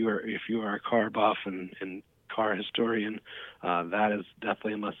 So if you are a car buff and car historian, that is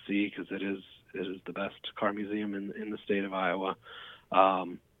definitely a must-see because it is the best car museum in the state of Iowa.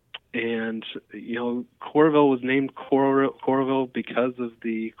 And Coralville was named Coralville because of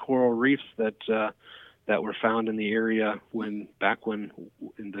the coral reefs that were found in the area back when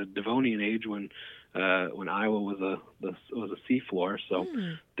in the Devonian age when Iowa was a seafloor. So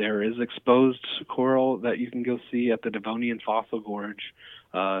there is exposed coral that you can go see at the Devonian Fossil Gorge,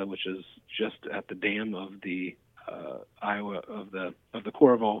 which is just at the dam of the Iowa of the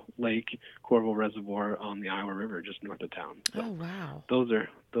Coralville Lake, Coralville Reservoir on the Iowa River, just north of town. So wow! Those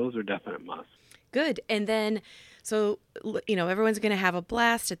are definite musts. Good. And then, so everyone's going to have a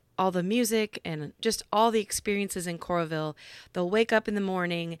blast at all the music and just all the experiences in Coralville. They'll wake up in the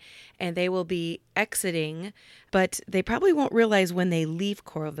morning and they will be exiting, but they probably won't realize when they leave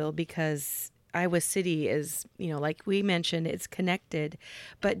Coralville because Iowa City is, like we mentioned, it's connected.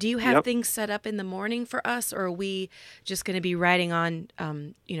 But do you have things set up in the morning for us, or are we just going to be riding on,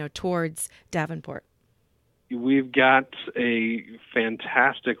 towards Davenport? We've got a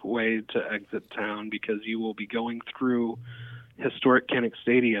fantastic way to exit town because you will be going through historic Kinnick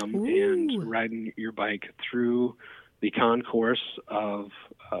Stadium and riding your bike through the concourse of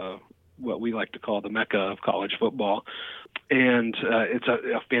what we like to call the Mecca of college football. And it's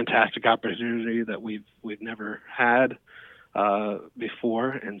a fantastic opportunity that we've never had before.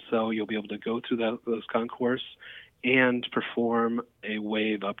 And so you'll be able to go through those concourse and perform a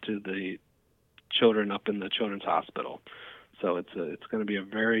wave up to the children up in the Children's Hospital. So it's going to be a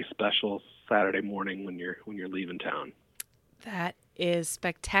very special Saturday morning when you're leaving town. That is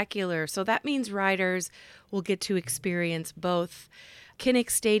spectacular. So that means riders will get to experience both Kinnick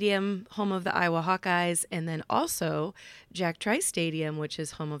Stadium, home of the Iowa Hawkeyes, and then also Jack Trice Stadium, which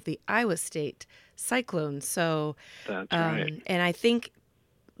is home of the Iowa State Cyclones. So that's right. And I think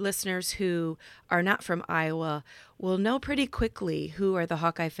listeners who are not from Iowa will know pretty quickly who are the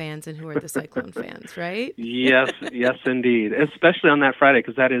Hawkeye fans and who are the Cyclone fans, right? Yes, indeed. Especially on that Friday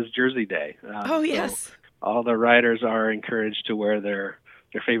because that is Jersey Day. Yes. So all the riders are encouraged to wear their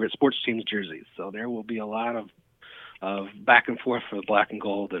favorite sports team's jerseys. So there will be a lot of back and forth for the black and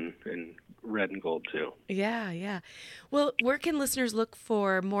gold and red and gold too. Yeah. Well, where can listeners look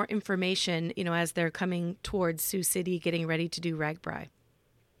for more information, as they're coming towards Sioux City, getting ready to do RAGBRAI?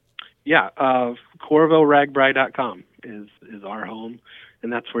 Yeah, CoralvilleRAGBRAI.com is our home,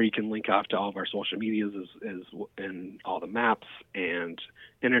 and that's where you can link off to all of our social medias and all the maps and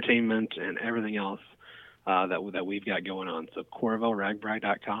entertainment and everything else that we've got going on. So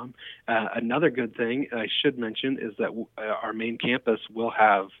CoralvilleRAGBRAI.com. Another good thing I should mention is that our main campus will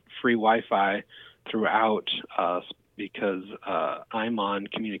have free Wi-Fi throughout because IMON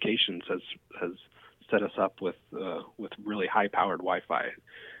Communications has set us up with really high-powered Wi-Fi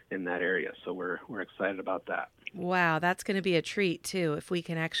in that area. So we're excited about that. Wow, that's going to be a treat too if we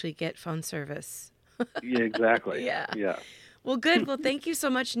can actually get phone service. Yeah, exactly. Yeah. Well, good. Well, thank you so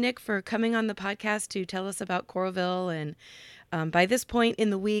much, Nick, for coming on the podcast to tell us about Coralville. And by this point in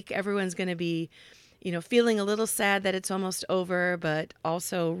the week, everyone's going to be, feeling a little sad that it's almost over, but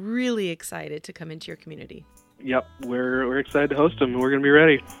also really excited to come into your community. Yep, we're excited to host them. We're going to be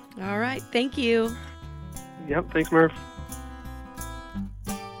ready. All right. Thank you. Yep. Thanks, Murph.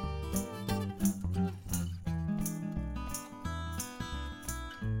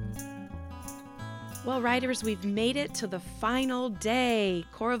 Well, riders, we've made it to the final day,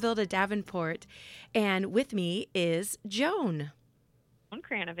 Coralville to Davenport. And with me is Joan. Joan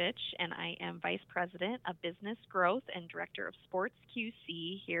Kranovich, and I am Vice President of Business Growth and Director of Sports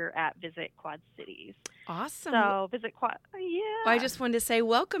QC here at Visit Quad Cities. Awesome. So, Visit Quad, yeah. Well, I just wanted to say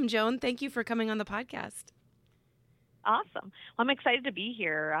welcome, Joan. Thank you for coming on the podcast. Awesome. Well, I'm excited to be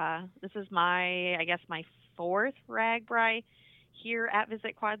here. This is my fourth RAGBRAI here at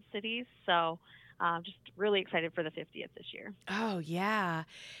Visit Quad Cities. So just really excited for the 50th this year. Oh, yeah.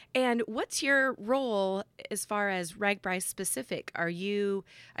 And what's your role as far as RAGBRAI specific? Are you,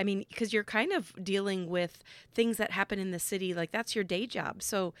 I mean, because you're kind of dealing with things that happen in the city, like that's your day job.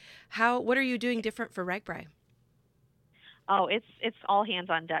 So what are you doing different for RAGBRAI? Oh, it's all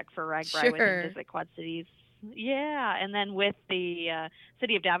hands on deck for RAGBRAI within Sure. Visit Quad Cities. Yeah, and then with the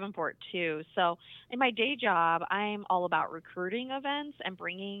city of Davenport too. So in my day job, I'm all about recruiting events and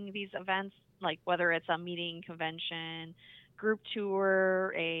bringing these events, like whether it's a meeting, convention, group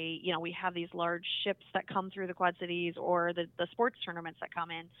tour, we have these large ships that come through the Quad Cities or the sports tournaments that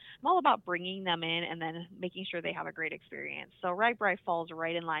come in. I'm all about bringing them in and then making sure they have a great experience. So RAGBRAI falls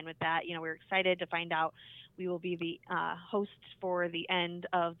right in line with that. We're excited to find out we will be the host for the end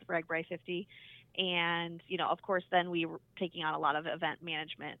of the RAGBRAI 50. And, of course, then we were taking on a lot of event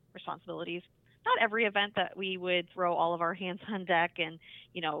management responsibilities. Not every event that we would throw all of our hands on deck and,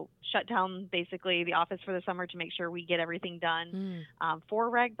 shut down basically the office for the summer to make sure we get everything done Mm. for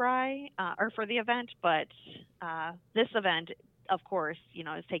RAGBRAI or for the event. But this event, of course,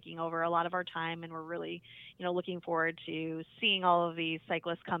 is taking over a lot of our time, and we're really, looking forward to seeing all of these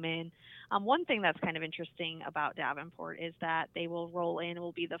cyclists come in. One thing that's kind of interesting about Davenport is that they will roll in,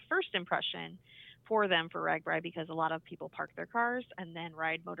 will be the first impression for them for RAGBRAI because a lot of people park their cars and then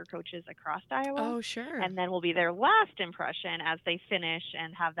ride motor coaches across Iowa. Oh, sure. And then will be their last impression as they finish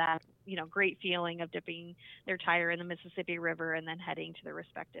and have that, great feeling of dipping their tire in the Mississippi River and then heading to their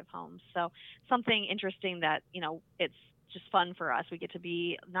respective homes. So something interesting that, it's just fun for us. We get to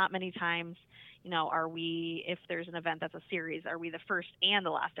be not many times, are we, if there's an event that's a series, are we the first and the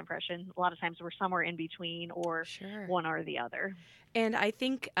last impression? A lot of times we're somewhere in between or Sure. one or the other. And I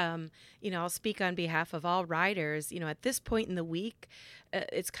think, I'll speak on behalf of all riders. At this point in the week,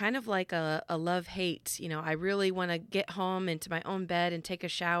 it's kind of like a love-hate. I really want to get home into my own bed and take a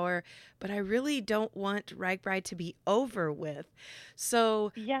shower, but I really don't want RAGBRAI to be over with.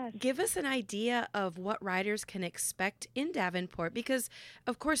 So Yes. give us an idea of what riders can expect in Davenport, because,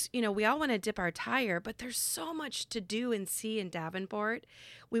 of course, we all want to dip our tire, but there's so much to do and see in Davenport.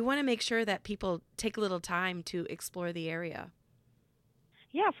 We want to make sure that people take a little time to explore the area.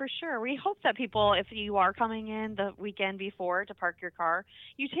 Yeah, for sure. We hope that people, if you are coming in the weekend before to park your car,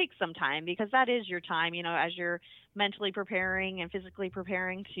 you take some time because that is your time, as you're mentally preparing and physically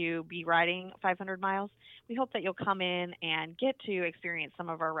preparing to be riding 500 miles. We hope that you'll come in and get to experience some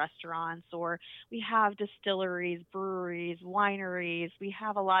of our restaurants, or we have distilleries, breweries, wineries. We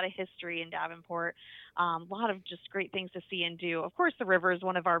have a lot of history in Davenport, a lot of just great things to see and do. Of course, the river is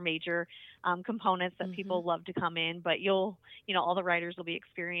one of our major components that people love to come in, but all the riders will be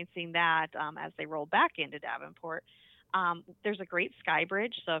experiencing that as they roll back into Davenport. There's a great sky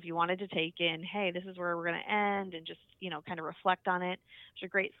bridge, so if you wanted to take in, hey, this is where we're going to end and just, kind of reflect on it, there's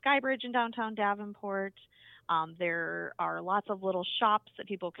a great sky bridge in downtown Davenport. There are lots of little shops that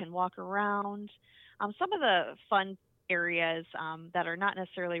people can walk around. Some of the fun areas that are not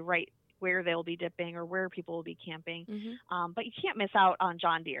necessarily right where they'll be dipping or where people will be camping. But you can't miss out on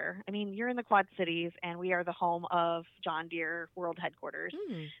John Deere. I mean, you're in the Quad Cities, and we are the home of John Deere World Headquarters.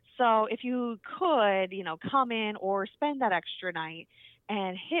 So if you could, come in or spend that extra night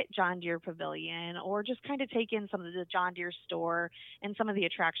and hit John Deere Pavilion or just kind of take in some of the John Deere store and some of the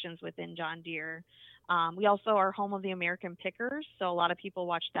attractions within John Deere. We also are home of the American Pickers, so a lot of people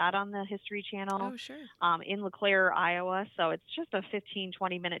watch that on the History Channel. Oh, sure. In LeClaire, Iowa, so it's just a 15,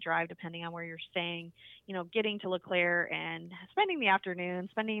 20-minute drive depending on where you're staying, getting to LeClaire and spending the afternoon,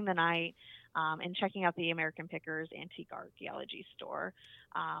 spending the night, and checking out the American Pickers Antique Archaeology Store.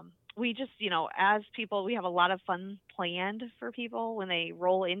 We just, as people, we have a lot of fun planned for people when they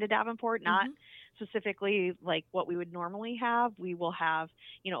roll into Davenport, not specifically like what we would normally have. We will have,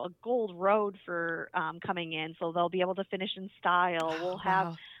 a gold road for coming in, so they'll be able to finish in style. We'll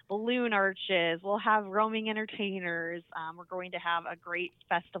have balloon arches. We'll have roaming entertainers. We're going to have a great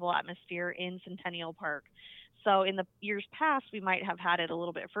festival atmosphere in Centennial Park. So in the years past, we might have had it a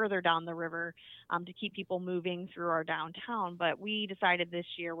little bit further down the river to keep people moving through our downtown. But we decided this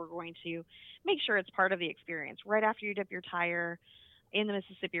year we're going to make sure it's part of the experience. Right after you dip your tire in the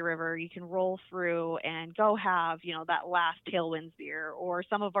Mississippi River, you can roll through and go have, that last Tailwinds beer or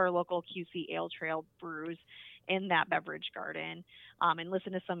some of our local QC Ale Trail brews in that beverage garden, and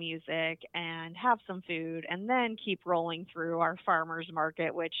listen to some music and have some food, and then keep rolling through our farmers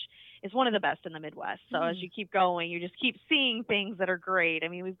market, which is one of the best in the Midwest. So as you keep going, you just keep seeing things that are great. I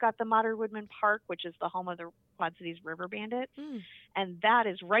mean, we've got the Modern Woodman Park, which is the home of the Quad Cities River Bandits, and that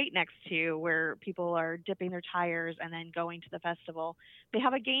is right next to where people are dipping their tires and then going to the festival. They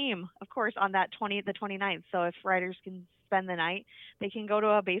have a game, of course, on that the 29th. So if riders can spend the night, they can go to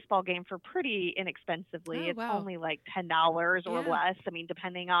a baseball game for pretty inexpensively. Oh, It's wow. only like $10 or Yeah. less. I mean,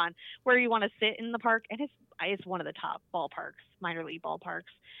 depending on where you want to sit in the park, and it's one of the top ballparks, minor league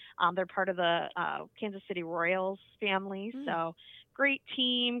ballparks. They're part of the Kansas City Royals family, Mm. so great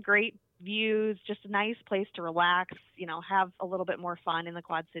team, great views, just a nice place to relax, have a little bit more fun in the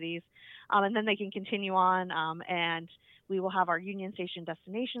Quad Cities. And then they can continue on, and we will have our Union Station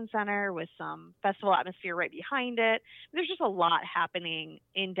Destination Center with some festival atmosphere right behind it. There's just a lot happening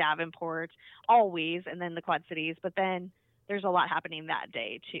in Davenport always, and then the Quad Cities, but then there's a lot happening that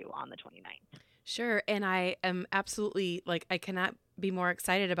day too on the 29th. Sure. And I am absolutely like, I cannot be more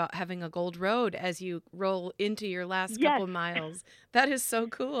excited about having a gold road as you roll into your last Yes. couple miles. That is so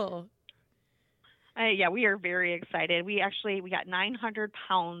cool. Yeah, we are very excited. We got 900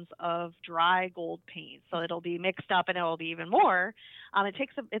 pounds of dry gold paint, so it'll be mixed up and it'll be even more.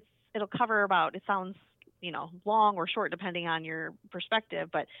 It'll cover about, it sounds long or short depending on your perspective,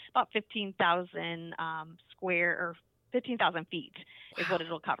 but about 15,000 square or 15,000 feet is what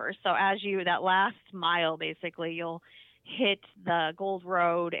it'll cover. So that last mile, basically, you'll hit the gold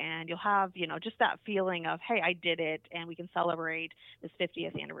road and you'll have just that feeling of, hey, I did it, and we can celebrate this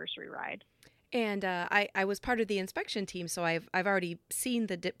 50th anniversary ride. And I was part of the inspection team, so I've already seen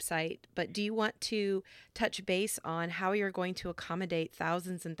the dip site. But do you want to touch base on how you're going to accommodate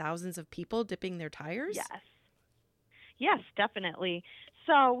thousands and thousands of people dipping their tires? Yes, definitely.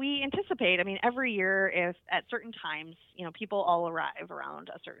 So we anticipate, every year, if at certain times, people all arrive around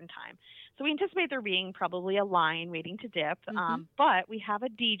a certain time. So we anticipate there being probably a line waiting to dip. But we have a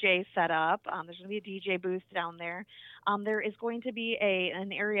DJ set up. There's going to be a DJ booth down there. There is going to be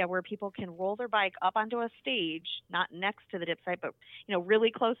an area where people can roll their bike up onto a stage, not next to the dip site, but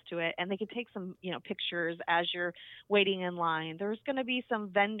really close to it, and they can take some pictures as you're waiting in line. There's going to be some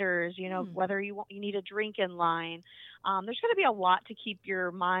vendors, whether you need a drink in line. There's going to be a lot to keep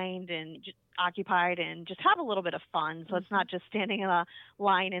your mind and just occupied and just have a little bit of fun. So it's not just standing in a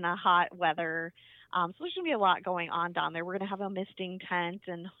line in a hot weather. So there's going to be a lot going on down there. We're going to have a misting tent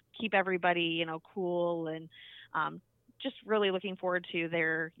and keep everybody, cool, and just really looking forward to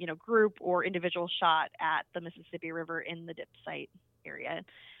their, group or individual shot at the Mississippi River in the dip site area.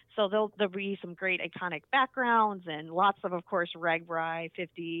 So there'll be some great iconic backgrounds and lots of course, RAGBRAI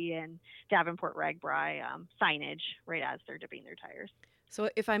 50 and Davenport RAGBRAI signage right as they're dipping their tires. So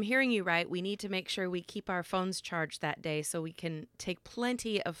if I'm hearing you right, we need to make sure we keep our phones charged that day so we can take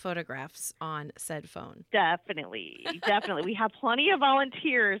plenty of photographs on said phone. Definitely. We have plenty of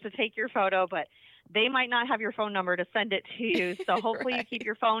volunteers to take your photo, but they might not have your phone number to send it to you. So hopefully you keep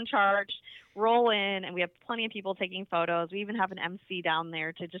your phone charged, roll in, and we have plenty of people taking photos. We even have an MC down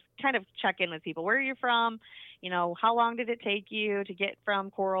there to just kind of check in with people. Where are you from? How long did it take you to get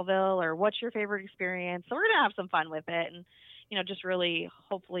from Coralville, or what's your favorite experience? So we're going to have some fun with it. And just really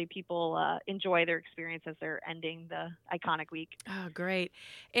hopefully people enjoy their experience as they're ending the iconic week. Oh, great.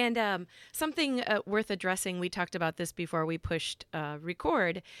 And something worth addressing, we talked about this before we pushed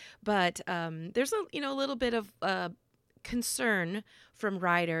record, but there's a little bit of concern from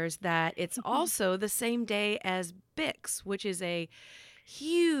riders that it's also the same day as BIX, which is a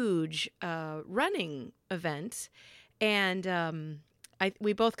huge running event. And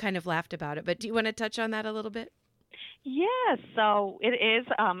we both kind of laughed about it, but do you want to touch on that a little bit? Yes, so it is.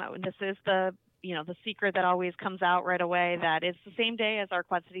 This is the secret that always comes out right away, that it's the same day as our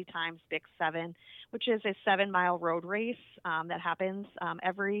Quad City Times BIX 7, which is a 7-mile road race that happens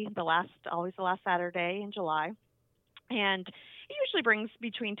always the last Saturday in July. And it usually brings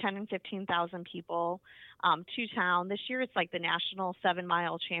between 10 and 15,000 people to town. This year it's like the National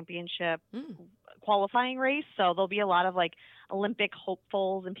 7-Mile Championship qualifying race. So there'll be a lot of Olympic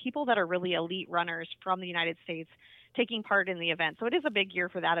hopefuls and people that are really elite runners from the United States taking part in the event. So it is a big year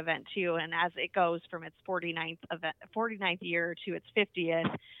for that event too. And as it goes from its 49th year to its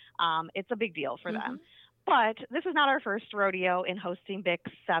 50th, it's a big deal for them. But this is not our first rodeo in hosting BIX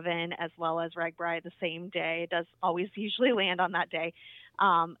 7 as well as RAGBRAI the same day. It does always usually land on that day.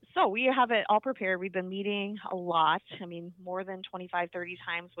 So we have it all prepared. We've been meeting a lot. More than 25, 30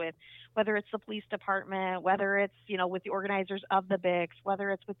 times with whether it's the police department, whether it's, with the organizers of the BIX, whether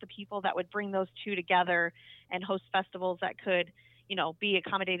it's with the people that would bring those two together and host festivals that could, be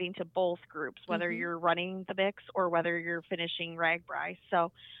accommodating to both groups, whether you're running the BIX or whether you're finishing RAGBRAI.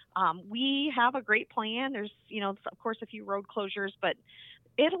 So we have a great plan. There's, of course, a few road closures, but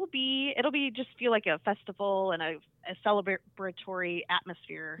It'll be just feel like a festival and a celebratory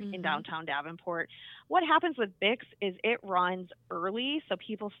atmosphere in downtown Davenport. What happens with Bix is it runs early, so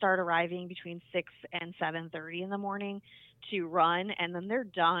people start arriving between 6 and 7:30 in the morning to run, and then they're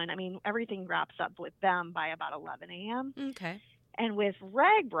done. I mean, everything wraps up with them by about 11 a.m. Okay. And with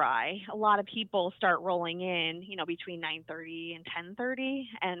RAGBRAI, a lot of people start rolling in, between 9:30 and 10:30,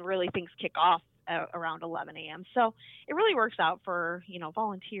 and really things kick off around 11 a.m. So it really works out for,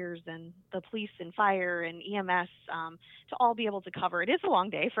 volunteers and the police and fire and EMS to all be able to cover. It is a long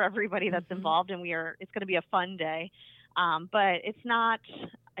day for everybody that's involved, and it's going to be a fun day. But it's not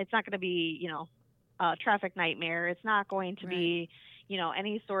going to be, a traffic nightmare. It's not going to be,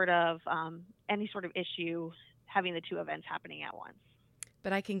 any sort of issue having the two events happening at once.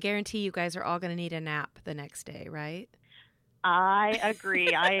 But I can guarantee you guys are all going to need a nap the next day, right? I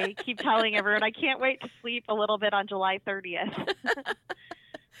agree. I keep telling everyone I can't wait to sleep a little bit on July 30th.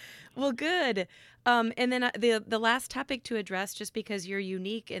 Well, good. And then the last topic to address, just because you're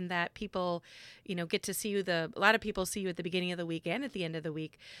unique in that people, get to see you. A lot of people see you at the beginning of the week and at the end of the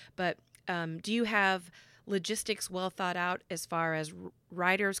week. But do you have logistics well thought out as far as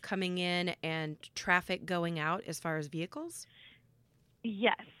riders coming in and traffic going out as far as vehicles?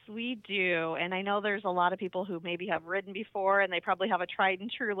 Yes, we do. And I know there's a lot of people who maybe have ridden before and they probably have a tried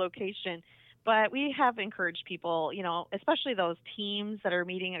and true location. But we have encouraged people, especially those teams that are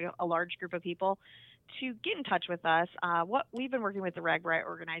meeting a large group of people, to get in touch with us. We've been working with the RAGBRAI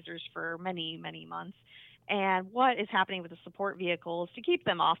organizers for many, many months. And what is happening with the support vehicles to keep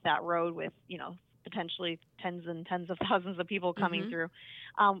them off that road with, potentially tens and tens of thousands of people coming through.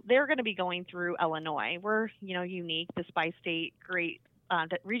 They're going to be going through Illinois. We're, unique, this bi-state great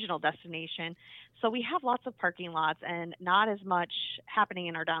regional destination. So we have lots of parking lots and not as much happening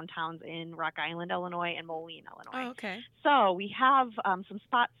in our downtowns in Rock Island, Illinois, and Moline, Illinois. Oh, okay. So we have some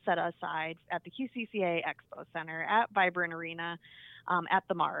spots set aside at the QCCA Expo Center, at Vibrant Arena, at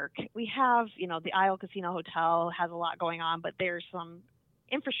the Mark. We have, the Isle Casino Hotel has a lot going on, but there's some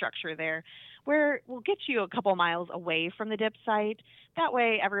infrastructure there where we'll get you a couple miles away from the dip site. That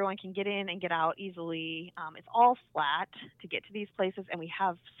way everyone can get in and get out easily. It's all flat to get to these places, and we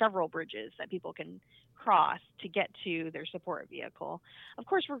have several bridges that people can cross to get to their support vehicle. Of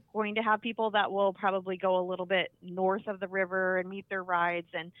course, we're going to have people that will probably go a little bit north of the river and meet their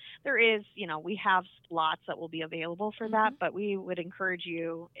rides, and there is, we have slots that will be available for that, but we would encourage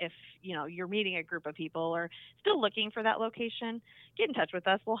you, if, you're meeting a group of people or still looking for that location, get in touch with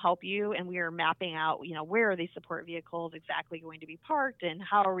us. We'll help you, and we are mapping out, where are these support vehicles exactly going to be parked and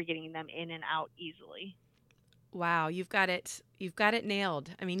how are we getting them in and out easily. Wow, you've got it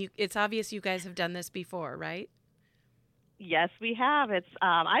nailed. I mean, it's obvious you guys have done this before, right? Yes, we have. It's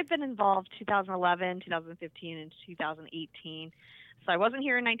I've been involved 2011, 2015, and 2018. So I wasn't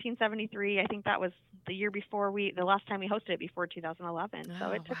here in 1973. I think that was the year before the last time we hosted it before 2011.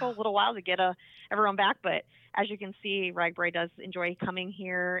 So it took a little while to get everyone back. But as you can see, RAGBRAI does enjoy coming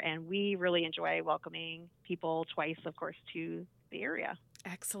here, and we really enjoy welcoming people twice, of course, to the area.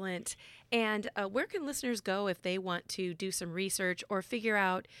 Excellent. And where can listeners go if they want to do some research or figure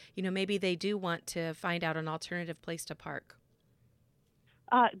out, maybe they do want to find out an alternative place to park?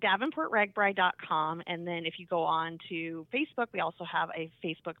 DavenportRAGBRAI.com. And then if you go on to Facebook, we also have a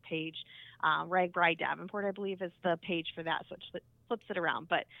Facebook page. RAGBRAI Davenport, I believe, is the page for that. So it flips it around.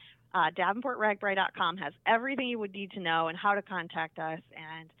 But DavenportRAGBRAI.com has everything you would need to know and how to contact us.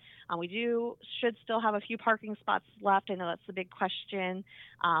 And we should still have a few parking spots left. I know that's the big question.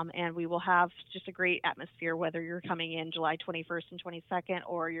 And we will have just a great atmosphere, whether you're coming in July 21st and 22nd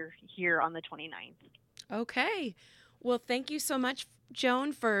or you're here on the 29th. Okay. Well, thank you so much,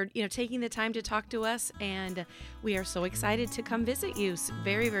 Joan, for taking the time to talk to us. And we are so excited to come visit you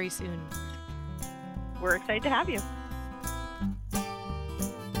very, very soon. We're excited to have you.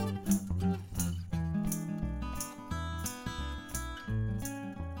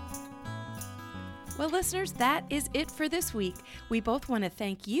 Well, listeners, that is it for this week. We both want to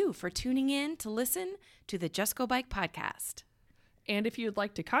thank you for tuning in to listen to the Just Go Bike podcast. And if you'd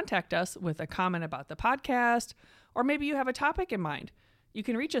like to contact us with a comment about the podcast, or maybe you have a topic in mind, you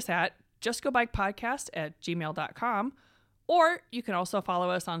can reach us at justgobikepodcast@gmail.com, or you can also follow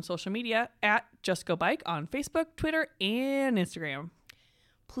us on social media at Just Go Bike on Facebook, Twitter, and Instagram.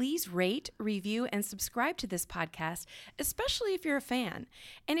 Please rate, review, and subscribe to this podcast, especially if you're a fan.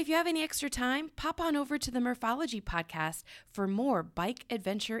 And if you have any extra time, pop on over to the Murphology podcast for more bike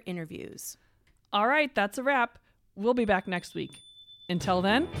adventure interviews. All right, that's a wrap. We'll be back next week. Until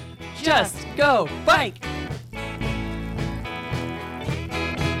then, just go bike!